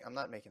 I'm leaving. I'm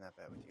not making that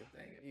bet with you.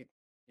 Dang it.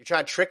 You're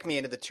trying to trick me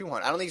into the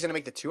 200. I don't think he's going to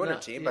make the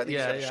 200 team, but I think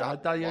he's got a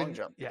shot in the long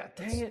jump. Yeah,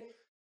 dang it.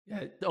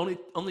 Yeah,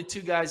 only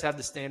 2 guys have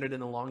the standard in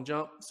the long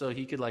jump, so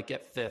he could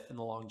get 5th in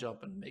the long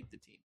jump and make the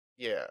team.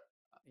 Yeah,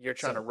 you're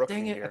trying to rook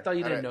me here. I thought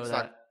you didn't know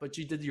that, but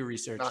you did your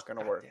research. Not going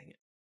to work. Dang it.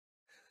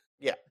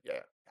 Yeah.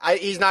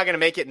 He's not going to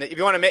make it. If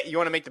you want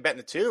to make the bet in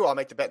the 2, I'll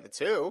make the bet in the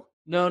 2.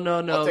 No.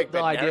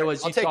 The idea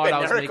was you thought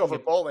I was making over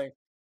Bowling.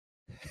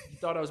 You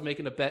thought I was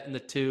making a bet in the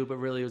 2, but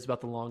really it was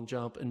about the long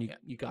jump, and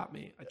you got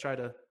me. I tried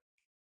to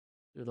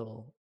do a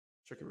little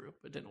trickaroo,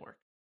 but it didn't work.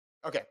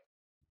 Okay.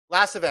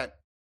 Last event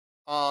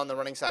on the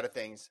running side of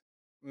things,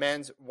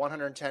 men's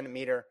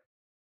 110-meter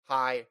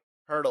high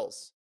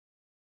hurdles.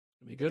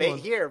 Be good debate one.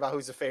 here about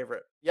who's the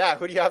favorite. Yeah,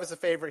 who do you have as a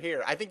favorite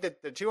here? I think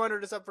that the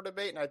 200 is up for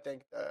debate, and I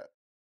think the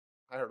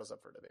high hurdle's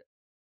up for debate.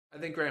 I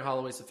think Grant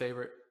Holloway's the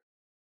favorite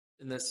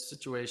in this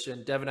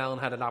situation. Devin Allen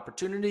had an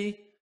opportunity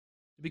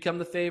to become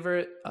the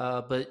favorite,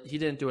 but he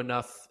didn't do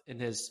enough in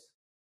his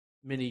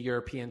mini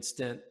European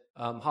stint.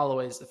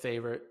 Holloway's the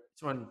favorite.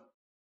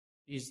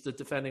 He's the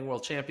defending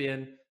world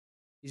champion.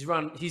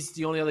 He's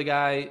the only other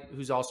guy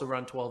who's also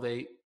run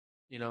 12.8,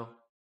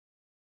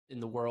 in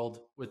the world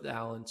with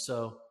Allen.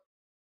 So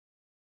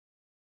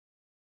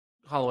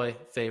Holloway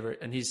favorite,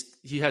 and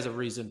he has a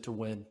reason to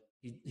win.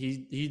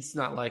 He's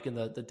not liking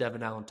the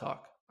Devin Allen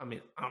talk. I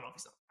mean, I don't know if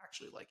he's not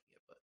actually liking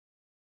it, but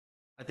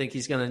I think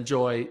he's going to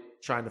enjoy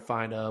trying to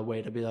find a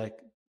way to be like,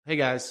 hey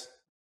guys,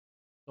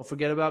 don't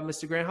forget about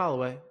Mr. Grant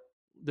Holloway.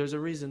 There's a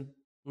reason.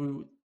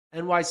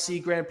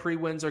 NYC Grand Prix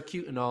wins are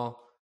cute and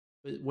all,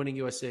 but winning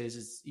USA's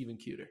is even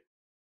cuter.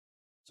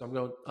 So I'm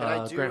going. Can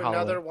I do Grant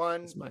another Holloway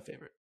one? is my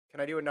favorite. Can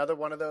I do another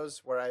one of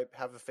those where I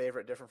have a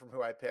favorite different from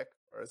who I pick,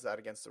 or is that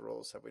against the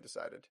rules? Have we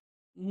decided?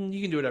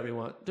 You can do whatever you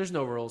want. There's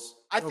no rules.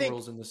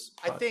 Rules in this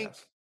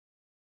podcast.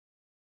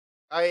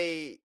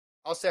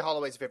 I'll say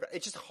Holloway's favorite.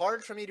 It's just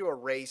hard for me to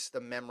erase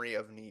the memory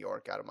of New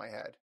York out of my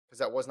head because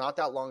that was not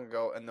that long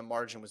ago, and the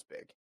margin was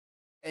big.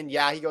 And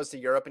yeah, he goes to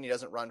Europe and he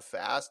doesn't run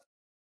fast,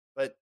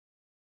 but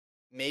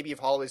maybe if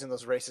Holloway's in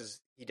those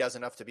races, he does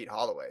enough to beat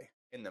Holloway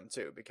in them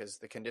too, because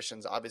the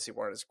conditions obviously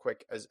weren't as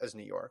quick as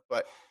New York.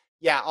 But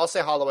yeah, I'll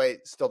say Holloway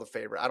still the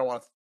favorite. I don't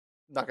want to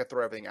not gonna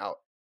throw everything out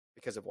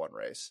because of one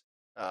race.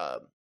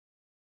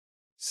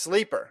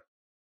 Sleeper.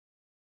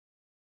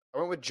 I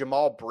went with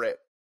Jamal Britt.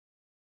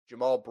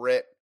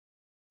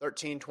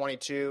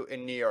 13:22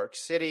 in New York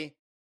City.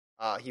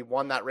 He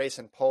won that race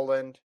in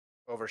Poland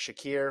over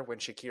Shakir when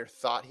Shakir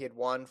thought he had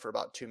won for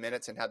about 2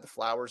 minutes and had the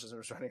flowers as he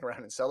was running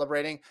around and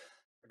celebrating.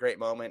 A great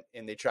moment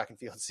in the track and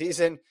field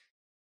season.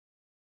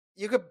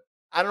 I don't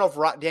know if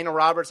Daniel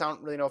Roberts, I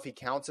don't really know if he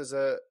counts as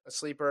a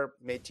sleeper.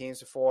 Made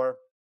teams before.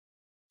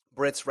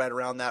 Britt's right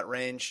around that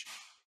range.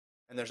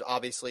 And there's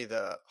obviously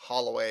the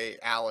Holloway,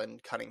 Allen,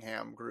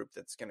 Cunningham group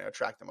that's going to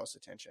attract the most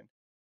attention.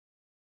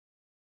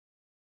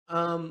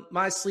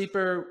 My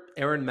sleeper,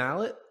 Aaron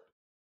Mallett.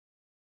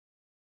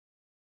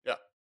 Yeah.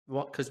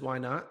 Because why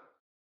not?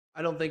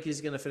 I don't think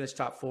he's going to finish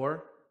top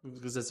 4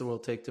 because that's what it'll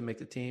take to make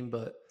the team.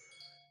 But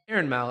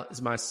Aaron Mallett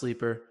is my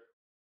sleeper.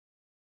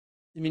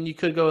 I mean, you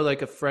could go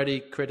like a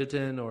Freddie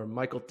Crittenden or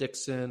Michael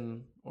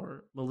Dixon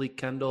or Malik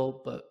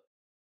Kendall, but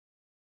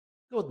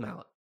go with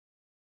Mallett.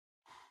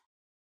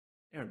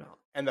 Aaron Mallett.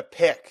 And the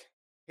pick.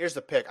 Here's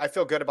the pick. I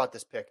feel good about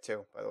this pick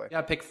too, by the way.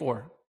 Yeah, pick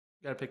 4.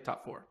 You got to pick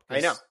top 4.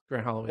 I know.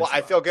 Grant Holloway. Well,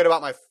 I feel good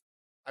about my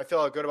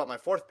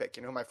 4th pick.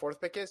 You know who my 4th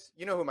pick is?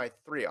 You know who my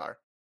 3 are.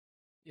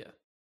 Yeah.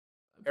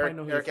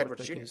 Eric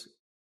Edwards Jr.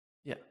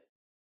 Yeah,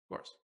 of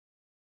course.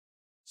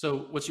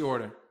 So what's your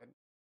order?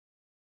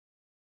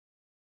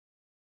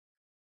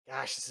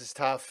 Gosh, this is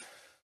tough.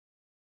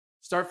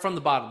 Start from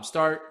the bottom.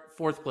 Start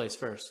 4th place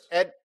first.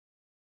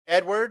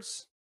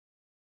 Edwards.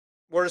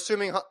 We're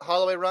assuming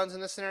Holloway runs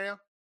in this scenario?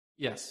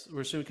 Yes,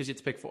 we're assuming because you have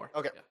to pick 4.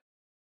 Okay. Yeah.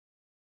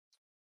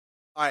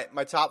 All right,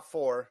 my top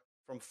 4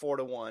 from 4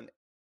 to 1.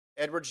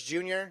 Edwards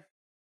Jr.,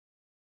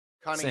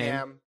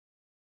 Cunningham.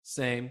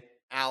 Same.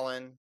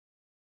 Allen.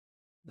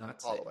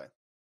 Not Holloway. Same.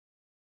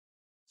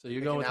 So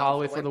you're going with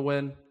Holloway for the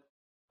win.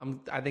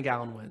 I think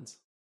Allen wins.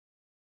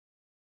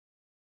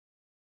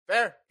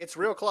 Fair. It's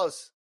real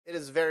close. It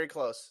is very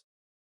close.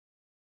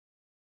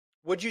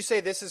 Would you say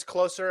this is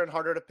closer and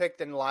harder to pick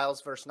than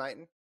Lyles versus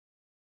Knighton?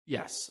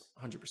 Yes,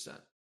 100%.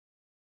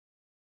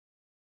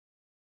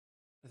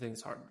 I think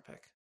it's harder to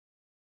pick.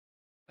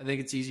 I think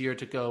it's easier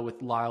to go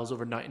with Lyles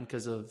over Knighton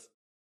because of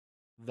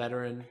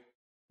veteranness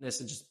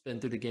and just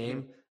been through the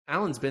game.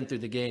 Allen's been through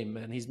the game,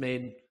 man. He's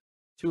made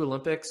 2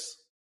 Olympics.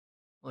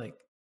 Like,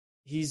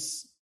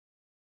 he's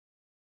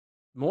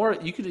more.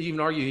 You could even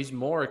argue he's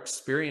more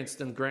experienced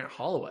than Grant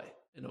Holloway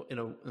in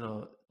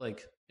a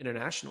like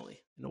internationally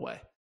in a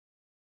way.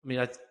 I mean,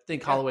 I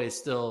think Holloway is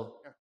still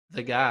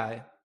the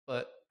guy,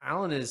 but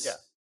Allen is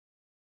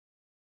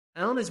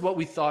what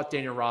we thought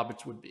Daniel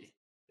Roberts would be,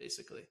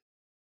 basically.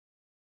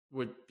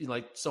 Would be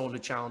like someone to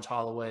challenge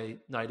Holloway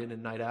night in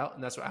and night out,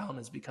 and that's what Allen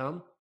has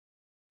become.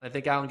 I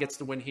think Allen gets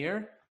the win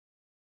here.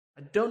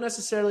 I don't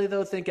necessarily,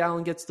 though, think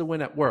Allen gets the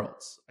win at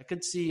Worlds. I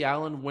could see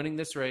Allen winning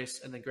this race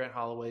and then Grant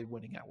Holloway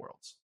winning at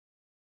Worlds.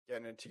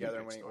 Getting it together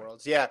and winning at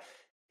Worlds. Yeah,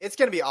 it's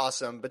going to be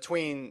awesome.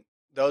 Between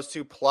those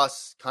two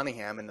plus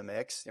Cunningham in the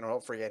mix,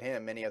 don't forget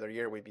him. Any other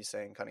year we'd be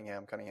saying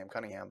Cunningham.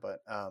 But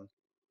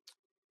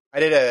I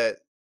did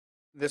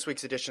this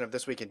week's edition of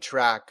This Week in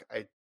Track.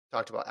 I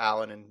talked about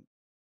Allen and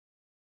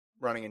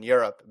running in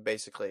Europe.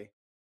 Basically,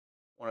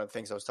 one of the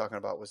things I was talking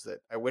about was that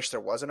I wish there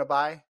wasn't a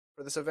bye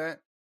for this event,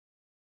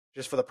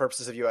 just for the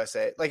purposes of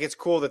USA. Like, it's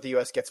cool that the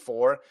US gets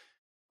 4,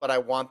 but I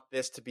want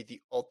this to be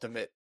the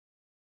ultimate.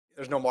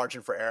 There's no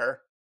margin for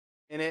error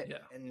in it,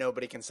 and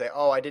nobody can say,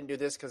 "Oh, I didn't do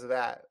this because of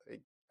that."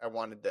 I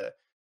wanted the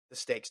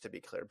stakes to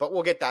be clear, but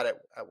we'll get that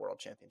at World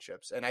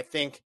Championships. And I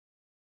think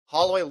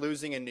Holloway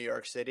losing in New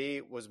York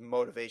City was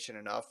motivation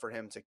enough for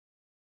him to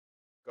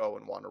go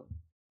and want to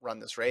run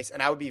this race.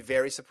 And I would be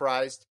very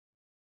surprised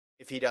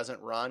if he doesn't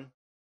run.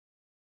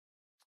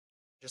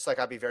 Just like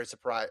I'd be very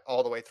surprised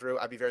all the way through.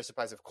 I'd be very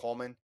surprised if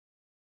Coleman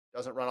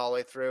doesn't run all the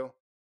way through.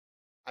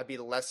 I'd be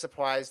less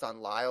surprised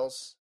on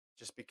Lyles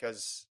just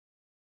because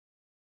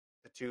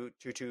the two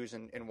twos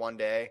in one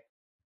day.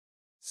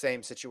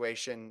 Same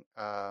situation.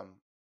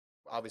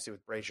 Obviously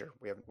with Brazier,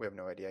 we have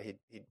no idea.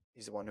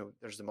 He's the one who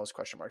there's the most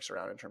question marks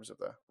around in terms of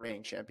the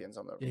reigning champions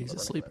on the he's a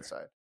sleeper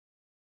side.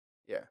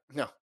 Yeah,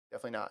 no,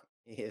 definitely not.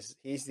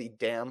 He's the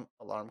damn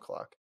alarm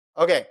clock.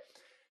 Okay,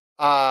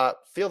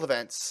 field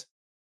events.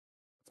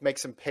 Let's make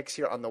some picks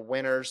here on the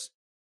winners.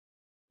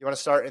 You want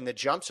to start in the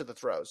jumps or the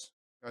throws?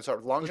 You want to start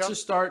with long jump? Let's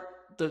just start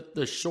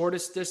the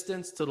shortest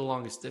distance to the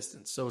longest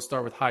distance. So we'll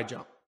start with high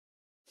jump,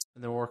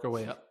 and then we'll work our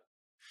way up.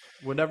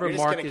 Whatever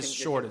mark is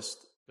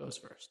shortest goes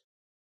first.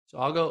 So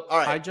I'll go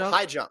high jump.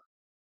 High jump.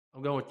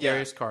 I'm going with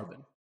Darius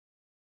Carbon.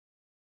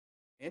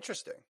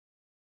 Interesting.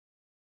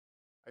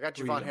 I got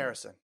Javon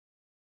Harrison.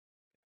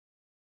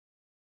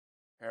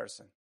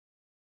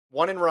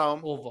 One in Rome.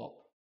 Full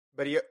vault.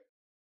 But he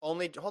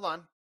only, hold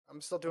on.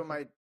 I'm still doing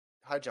my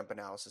high jump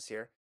analysis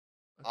here.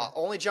 Okay.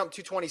 Only jumped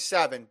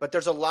 227, but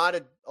there's a lot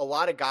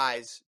of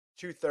guys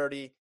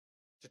 230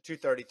 to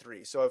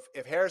 233. So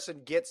if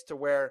Harrison gets to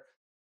where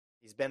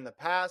he's been in the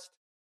past,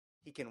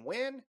 he can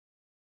win.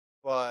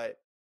 But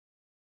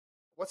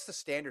what's the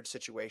standard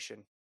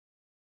situation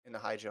in the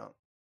high jump?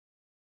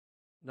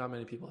 Not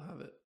many people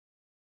have it.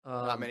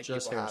 Not many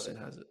just people Harrison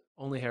has it.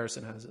 Only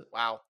Harrison has it.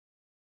 Wow.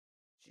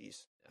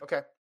 Jeez. Yeah.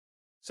 Okay.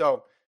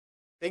 So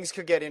things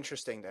could get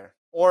interesting there.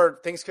 Or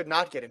things could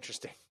not get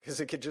interesting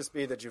because it could just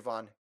be the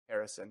Javon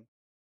Harrison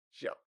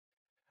show.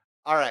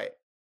 All right.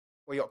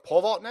 Well, you got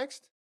pole vault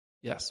next?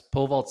 Yes.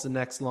 Pole vault's the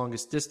next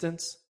longest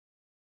distance.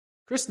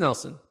 Chris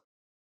Nielsen,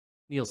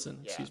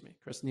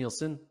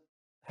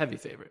 heavy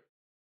favorite.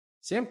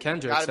 Sam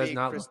Kendricks has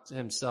not looked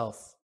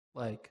himself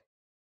at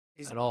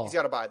all. He's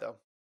got a bye, though.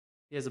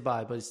 He has a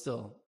bye, but he's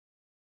still,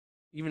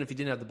 even if he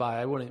didn't have the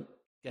bye, I wouldn't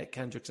get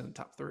Kendricks in the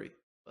top 3.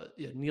 But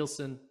yeah,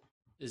 Nielsen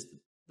is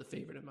the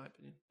favorite in my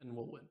opinion, and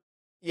will win.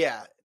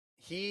 Yeah,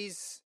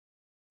 he's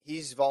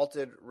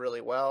vaulted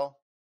really well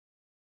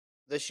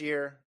this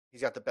year.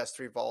 He's got the best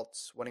 3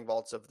 winning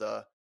vaults of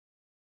the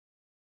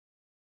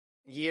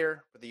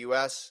year for the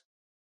U.S.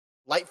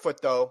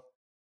 Lightfoot, though,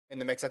 in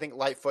the mix. I think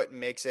Lightfoot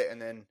makes it,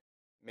 and then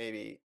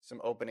maybe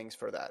some openings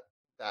for that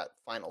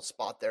final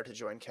spot there to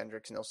join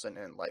Kendricks, Nielsen,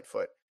 and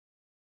Lightfoot.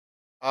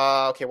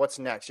 Okay, what's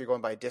next? You're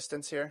going by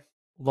distance here?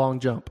 Long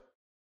jump.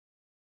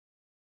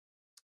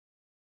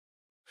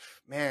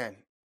 Man,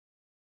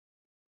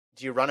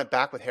 do you run it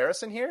back with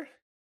Harrison here?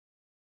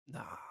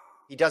 Nah.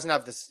 He doesn't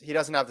have this. He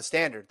doesn't have the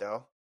standard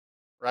though,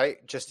 right?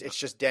 It's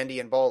just Dendy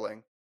and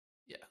bowling.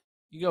 Yeah,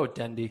 you go with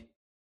Dendy.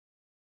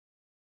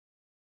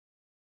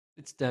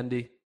 It's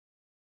Dendy.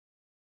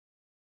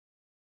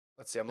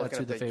 Let's see. I'm looking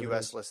at the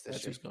U.S. list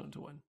this year. Who's going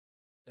to win?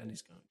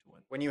 Dendy's going to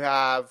win. When you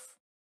have,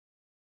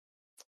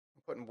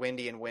 I'm putting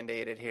windy and wind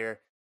aided here.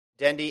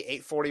 Dendy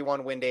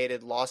 841 wind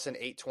aided. Lawson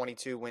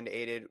 822 wind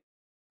aided.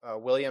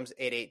 Williams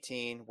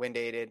 818 wind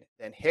aided.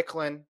 Then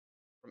Hicklin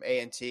from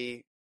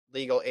A&T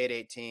legal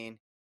 818.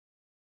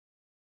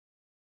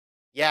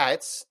 Yeah,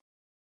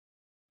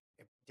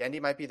 Dendy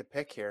might be the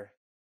pick here.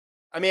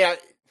 I mean,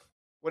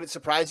 would it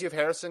surprise you if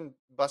Harrison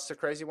busts a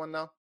crazy one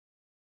though?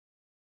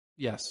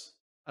 Yes.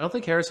 I don't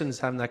think Harrison is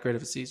having that great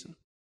of a season.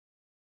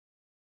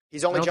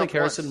 He's only jumped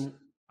once.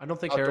 I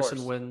don't think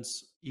Harrison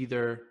wins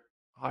either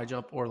high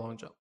jump or long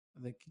jump.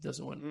 I think he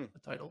doesn't win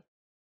a title,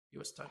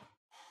 U.S. title.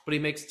 But he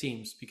makes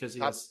teams because he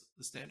has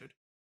the standard.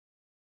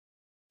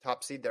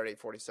 Top seed there at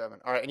 847.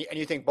 All right, and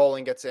you think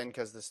Bowling gets in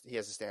because he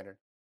has a standard?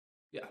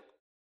 Yeah.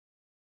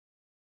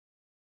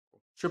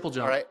 Triple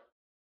jump. All right.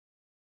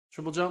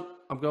 Triple jump,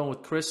 I'm going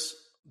with Chris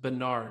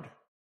Bernard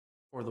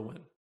for the win.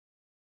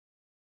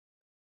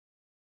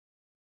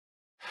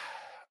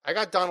 I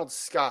got Donald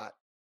Scott.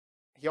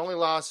 He only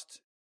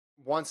lost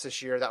once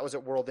this year. That was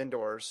at World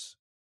Indoors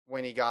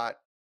when he got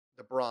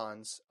the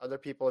bronze. Other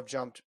people have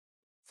jumped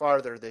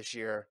farther this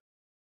year,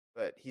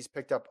 but he's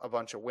picked up a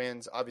bunch of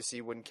wins. Obviously,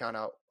 you wouldn't count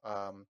out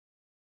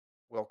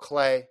Will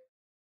Clay,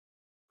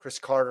 Chris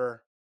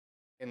Carter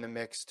in the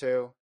mix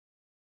too,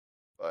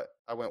 but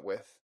I went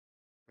with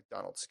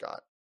Donald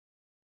Scott.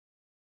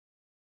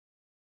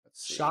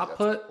 Let's see. Shot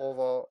put.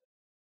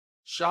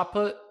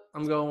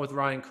 I'm going with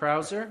Ryan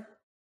Krauser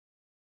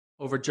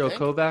over Joe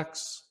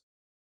Kovacs.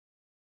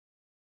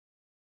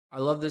 I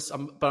love this,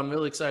 but I'm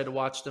really excited to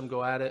watch them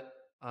go at it.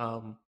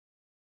 But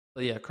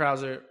yeah,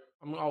 Krauser.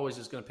 I'm always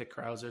just going to pick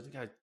Krauser. The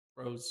guy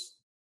throws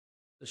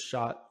the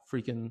shot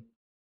freaking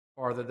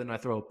farther than I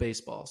throw a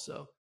baseball,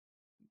 so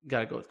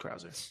got to go with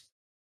Krauser.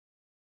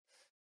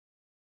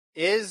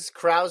 Is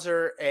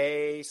Krauser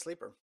a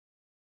sleeper?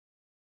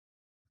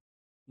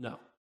 No,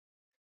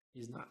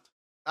 he's not.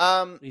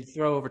 You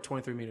throw over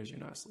 23 meters, you're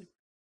not a sleeper.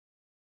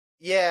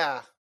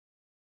 Yeah,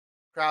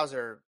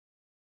 Krauser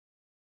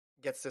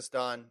gets this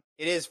done.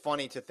 It is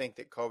funny to think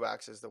that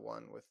Kovacs is the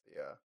one with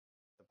the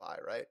bye,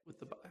 right? With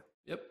the bye,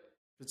 yep.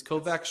 Because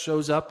Kovacs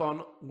shows up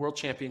on World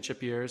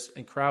Championship years,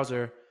 and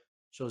Krauser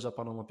shows up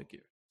on Olympic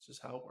years. It's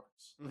just how it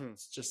works. Mm-hmm.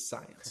 It's just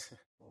science.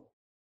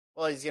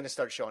 Well, he's going to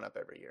start showing up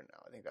every year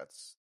now. I think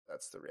that's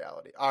the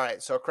reality. All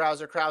right, so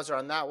Krauser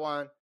on that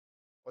one.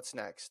 What's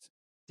next?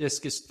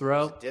 Discus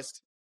throw.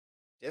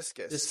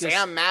 Discus.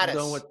 Sam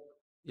Mattis.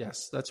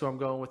 Yes, that's who I'm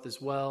going with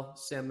as well.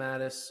 Sam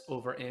Mattis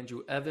over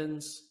Andrew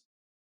Evans.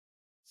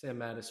 Sam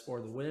Mattis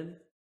for the win.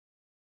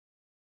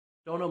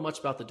 Don't know much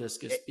about the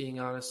discus, being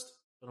honest,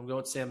 but I'm going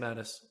with Sam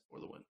Mattis for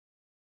the win.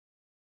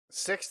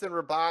 6th in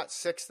Rabat,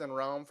 6th in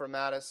Rome for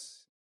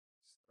Mattis.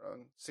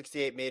 Thrown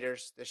 68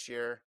 meters this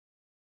year.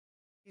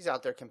 He's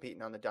out there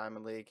competing on the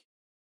Diamond League.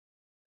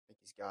 I think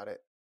he's got it.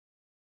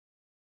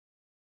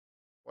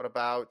 What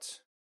about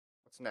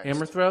what's next?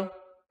 Hammer throw.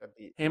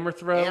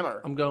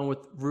 I'm going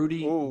with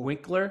Rudy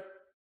Winkler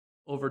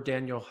over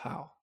Daniel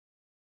Howe.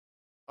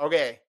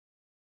 Okay.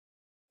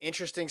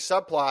 Interesting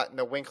subplot in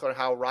the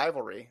Winkler-Howe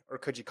rivalry, or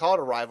could you call it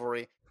a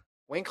rivalry?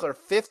 Winkler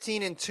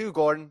 15-2,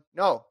 Gordon.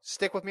 No,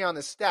 stick with me on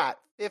the stat.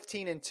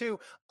 15-2,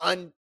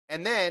 and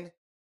then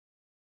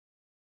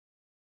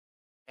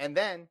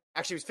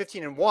actually it was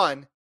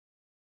 15-1,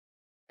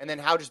 and then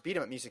Howe just beat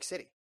him at Music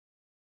City.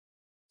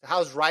 So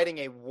Howe's riding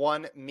a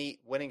 1-meet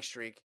winning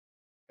streak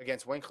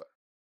against Winkler.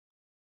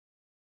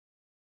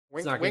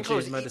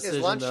 Winkler's eating his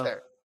lunch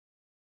there.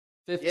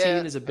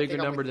 15 is a bigger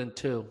number than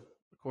 2,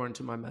 according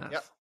to my math.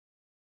 Yep.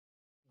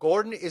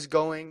 Gordon is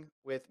going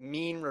with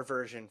mean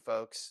reversion,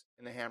 folks,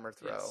 in the hammer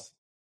throw. Yes.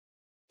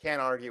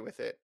 Can't argue with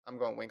it. I'm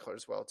going Winkler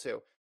as well,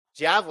 too.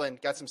 Javelin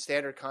got some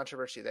standard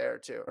controversy there,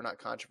 too. Or not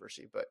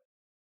controversy, but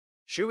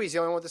Shuey's the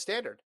only one with the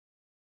standard.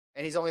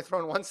 And he's only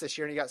thrown once this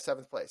year, and he got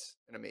 7th place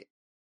in a meet.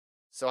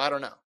 So I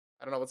don't know.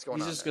 I don't know what's going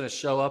on. He's just going to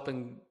show up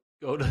and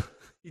go to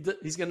 –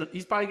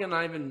 he's probably going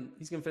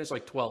to finish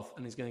like 12th,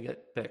 and he's going to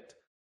get picked.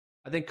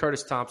 I think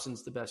Curtis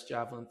Thompson's the best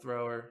javelin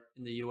thrower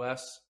in the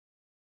U.S.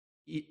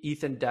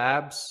 Ethan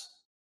Dabbs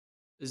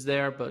is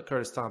there, but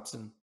Curtis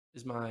Thompson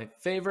is my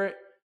favorite.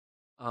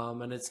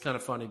 And it's kind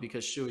of funny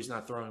because Shuey's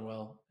not throwing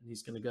well, and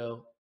he's going to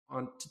go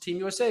on to Team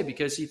USA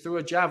because he threw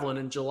a javelin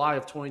in July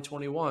of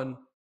 2021,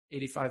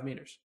 85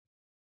 meters.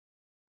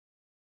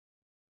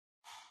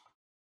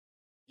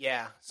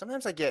 Yeah,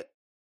 sometimes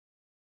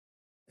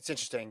it's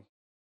interesting.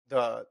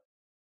 I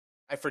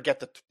forget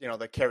the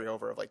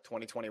carryover of like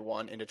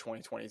 2021 into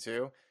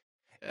 2022,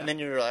 and then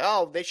you're like,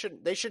 oh, they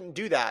shouldn't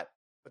do that.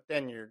 But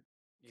then you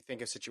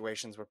think of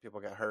situations where people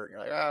got hurt, and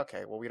you're like, oh,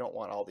 okay, well, we don't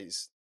want all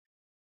these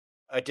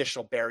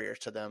additional barriers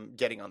to them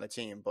getting on the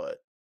team, but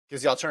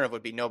because the alternative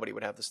would be nobody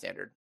would have the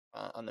standard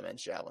on the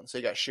men's javelin. So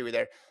you got Shuey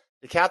there.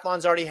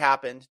 Decathlon's already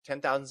happened.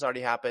 10,000's already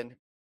happened. Do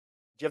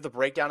you have the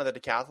breakdown of the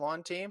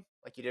decathlon team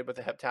like you did with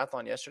the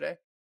heptathlon yesterday?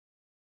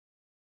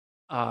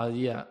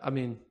 Yeah. I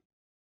mean,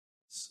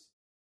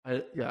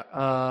 you're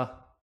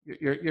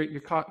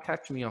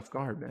catching me off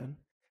guard, man.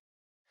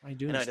 Why are you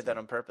doing I did that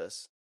on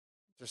purpose,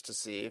 just to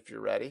see if you're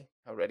ready,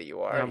 how ready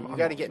you are. You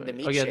got to get into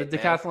meet shape, the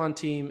decathlon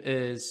team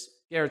is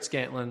Garrett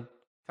Scantlin,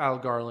 Kyle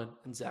Garland,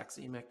 and Zach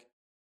Zemek.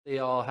 They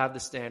all have the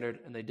standard,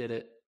 and they did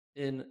it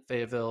in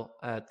Fayetteville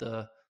at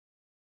the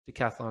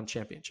decathlon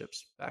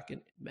championships back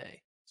in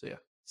May. So yeah,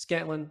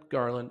 Scantlin,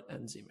 Garland,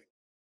 and Zemek.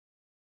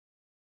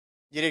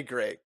 You did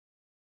great.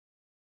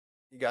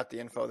 You got the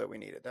info that we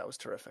needed. That was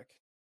terrific.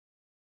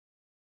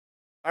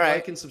 All right.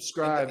 Like and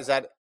subscribe. Is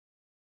that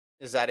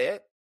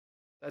it?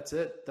 That's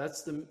it.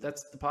 That's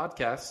the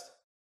podcast.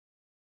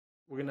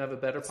 We're gonna have a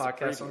better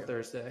podcast on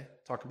Thursday.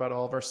 Talk about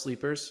all of our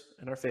sleepers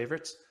and our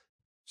favorites.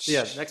 So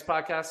yeah, next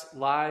podcast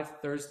live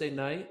Thursday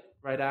night,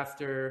 right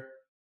after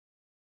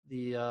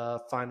the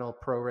final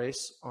pro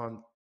race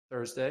on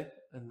Thursday,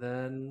 and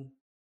then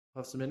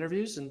we'll have some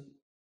interviews and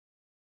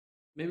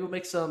maybe we'll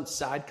make some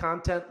side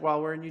content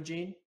while we're in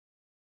Eugene.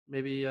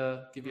 Maybe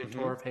give you a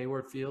tour of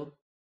Hayward Field.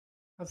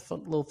 Have a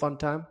little fun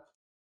time.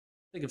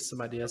 Think of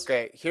some ideas.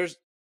 Okay, here's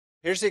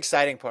the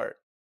exciting part.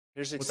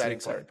 Here's the What's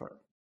exciting part.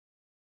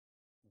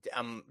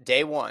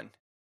 Day one.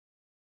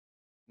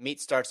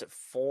 Meet starts at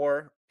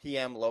 4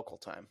 p.m. local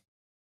time.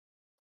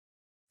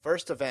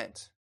 First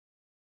event.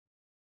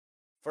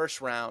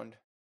 First round,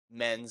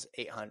 men's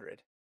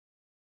 800.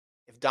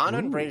 If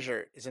Donovan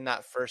Brazier is in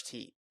that first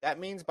heat, that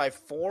means by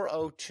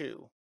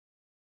 4:02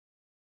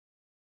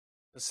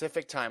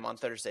 Pacific time on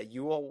Thursday,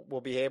 you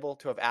will be able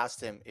to have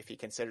asked him if he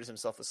considers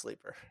himself a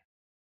sleeper.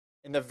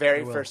 In the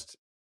very first,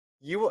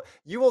 you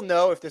will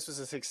know if this was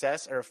a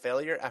success or a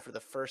failure after the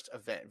first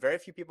event. Very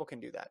few people can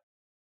do that.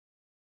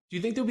 Do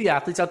you think there'll be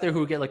athletes out there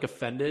who get like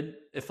offended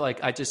if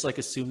like I just like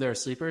assume they're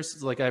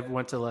sleepers? Like I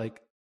went to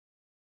like,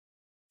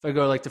 if I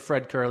go like to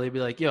Fred Curley, be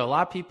like, yo, a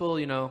lot of people,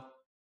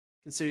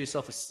 consider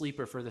yourself a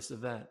sleeper for this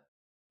event.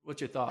 What's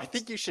your thoughts? I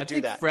think you should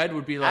do that. Fred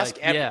would be like,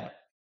 yeah.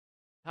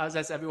 How's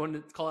that?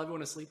 Call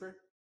everyone a sleeper?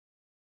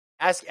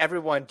 Ask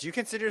everyone, do you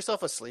consider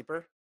yourself a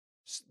sleeper?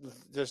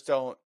 Just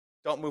don't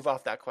move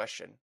off that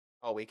question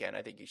all weekend.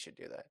 I think you should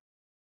do that.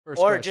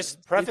 First or question.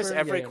 Just preface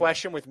every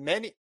question with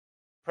many.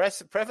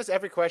 Preface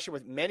every question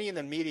with many in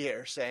the media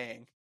are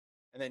saying,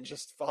 and then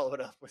just follow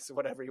it up with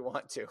whatever you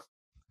want to.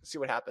 See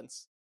what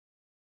happens.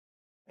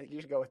 I think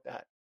you should go with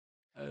that.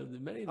 Many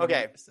in the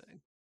media are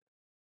saying.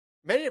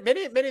 Many in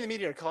the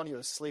media are calling you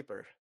a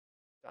sleeper,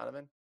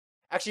 Donovan.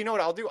 Actually, you know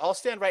what I'll do? I'll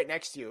stand right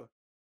next to you,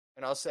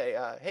 and I'll say,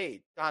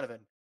 hey,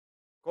 Donovan,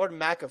 Gordon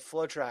Mack of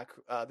FloTrack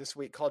this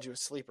week called you a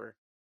sleeper.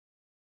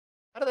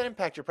 How did that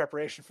impact your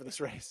preparation for this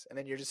race? And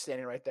then you're just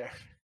standing right there.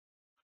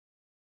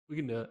 We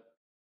can do it.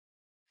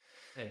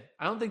 Hey,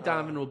 I don't think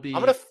Donovan will be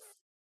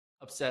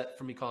upset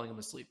for me calling him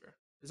a sleeper.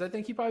 Because I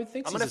think he probably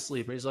thinks he's a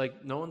sleeper. He's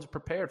like, no one's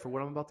prepared for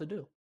what I'm about to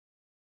do.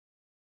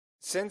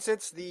 Since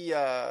it's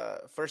the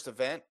first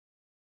event,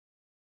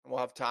 and we'll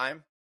have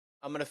time,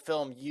 I'm going to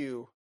film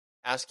you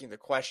asking the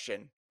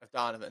question of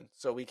Donovan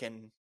so we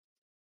can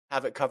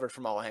have it covered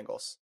from all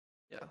angles.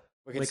 Yeah.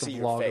 We can make see a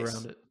your vlog face.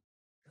 around it.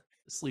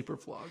 A sleeper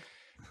vlog.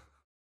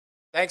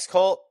 Thanks,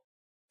 Colt,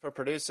 for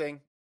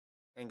producing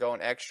and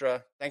going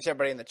extra. Thanks,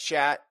 everybody in the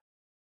chat.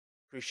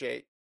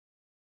 Appreciate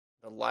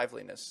the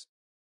liveliness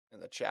in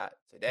the chat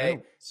today.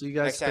 Right. See you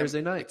guys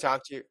Thursday night.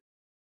 Talk to you.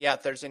 Yeah,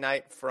 Thursday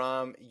night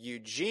from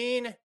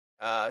Eugene.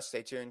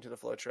 Stay tuned to the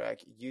FloTrack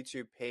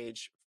YouTube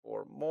page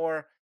for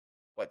more.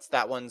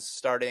 That one's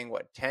starting,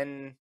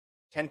 10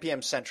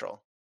 p.m.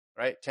 Central,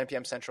 right? 10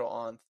 p.m. Central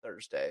on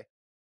Thursday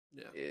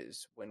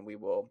is when we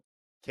will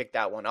kick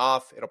that one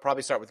off. It'll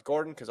probably start with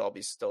Gordon because I'll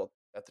be still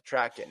at the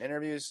track getting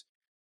interviews.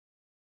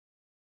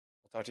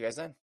 We'll talk to you guys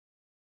then.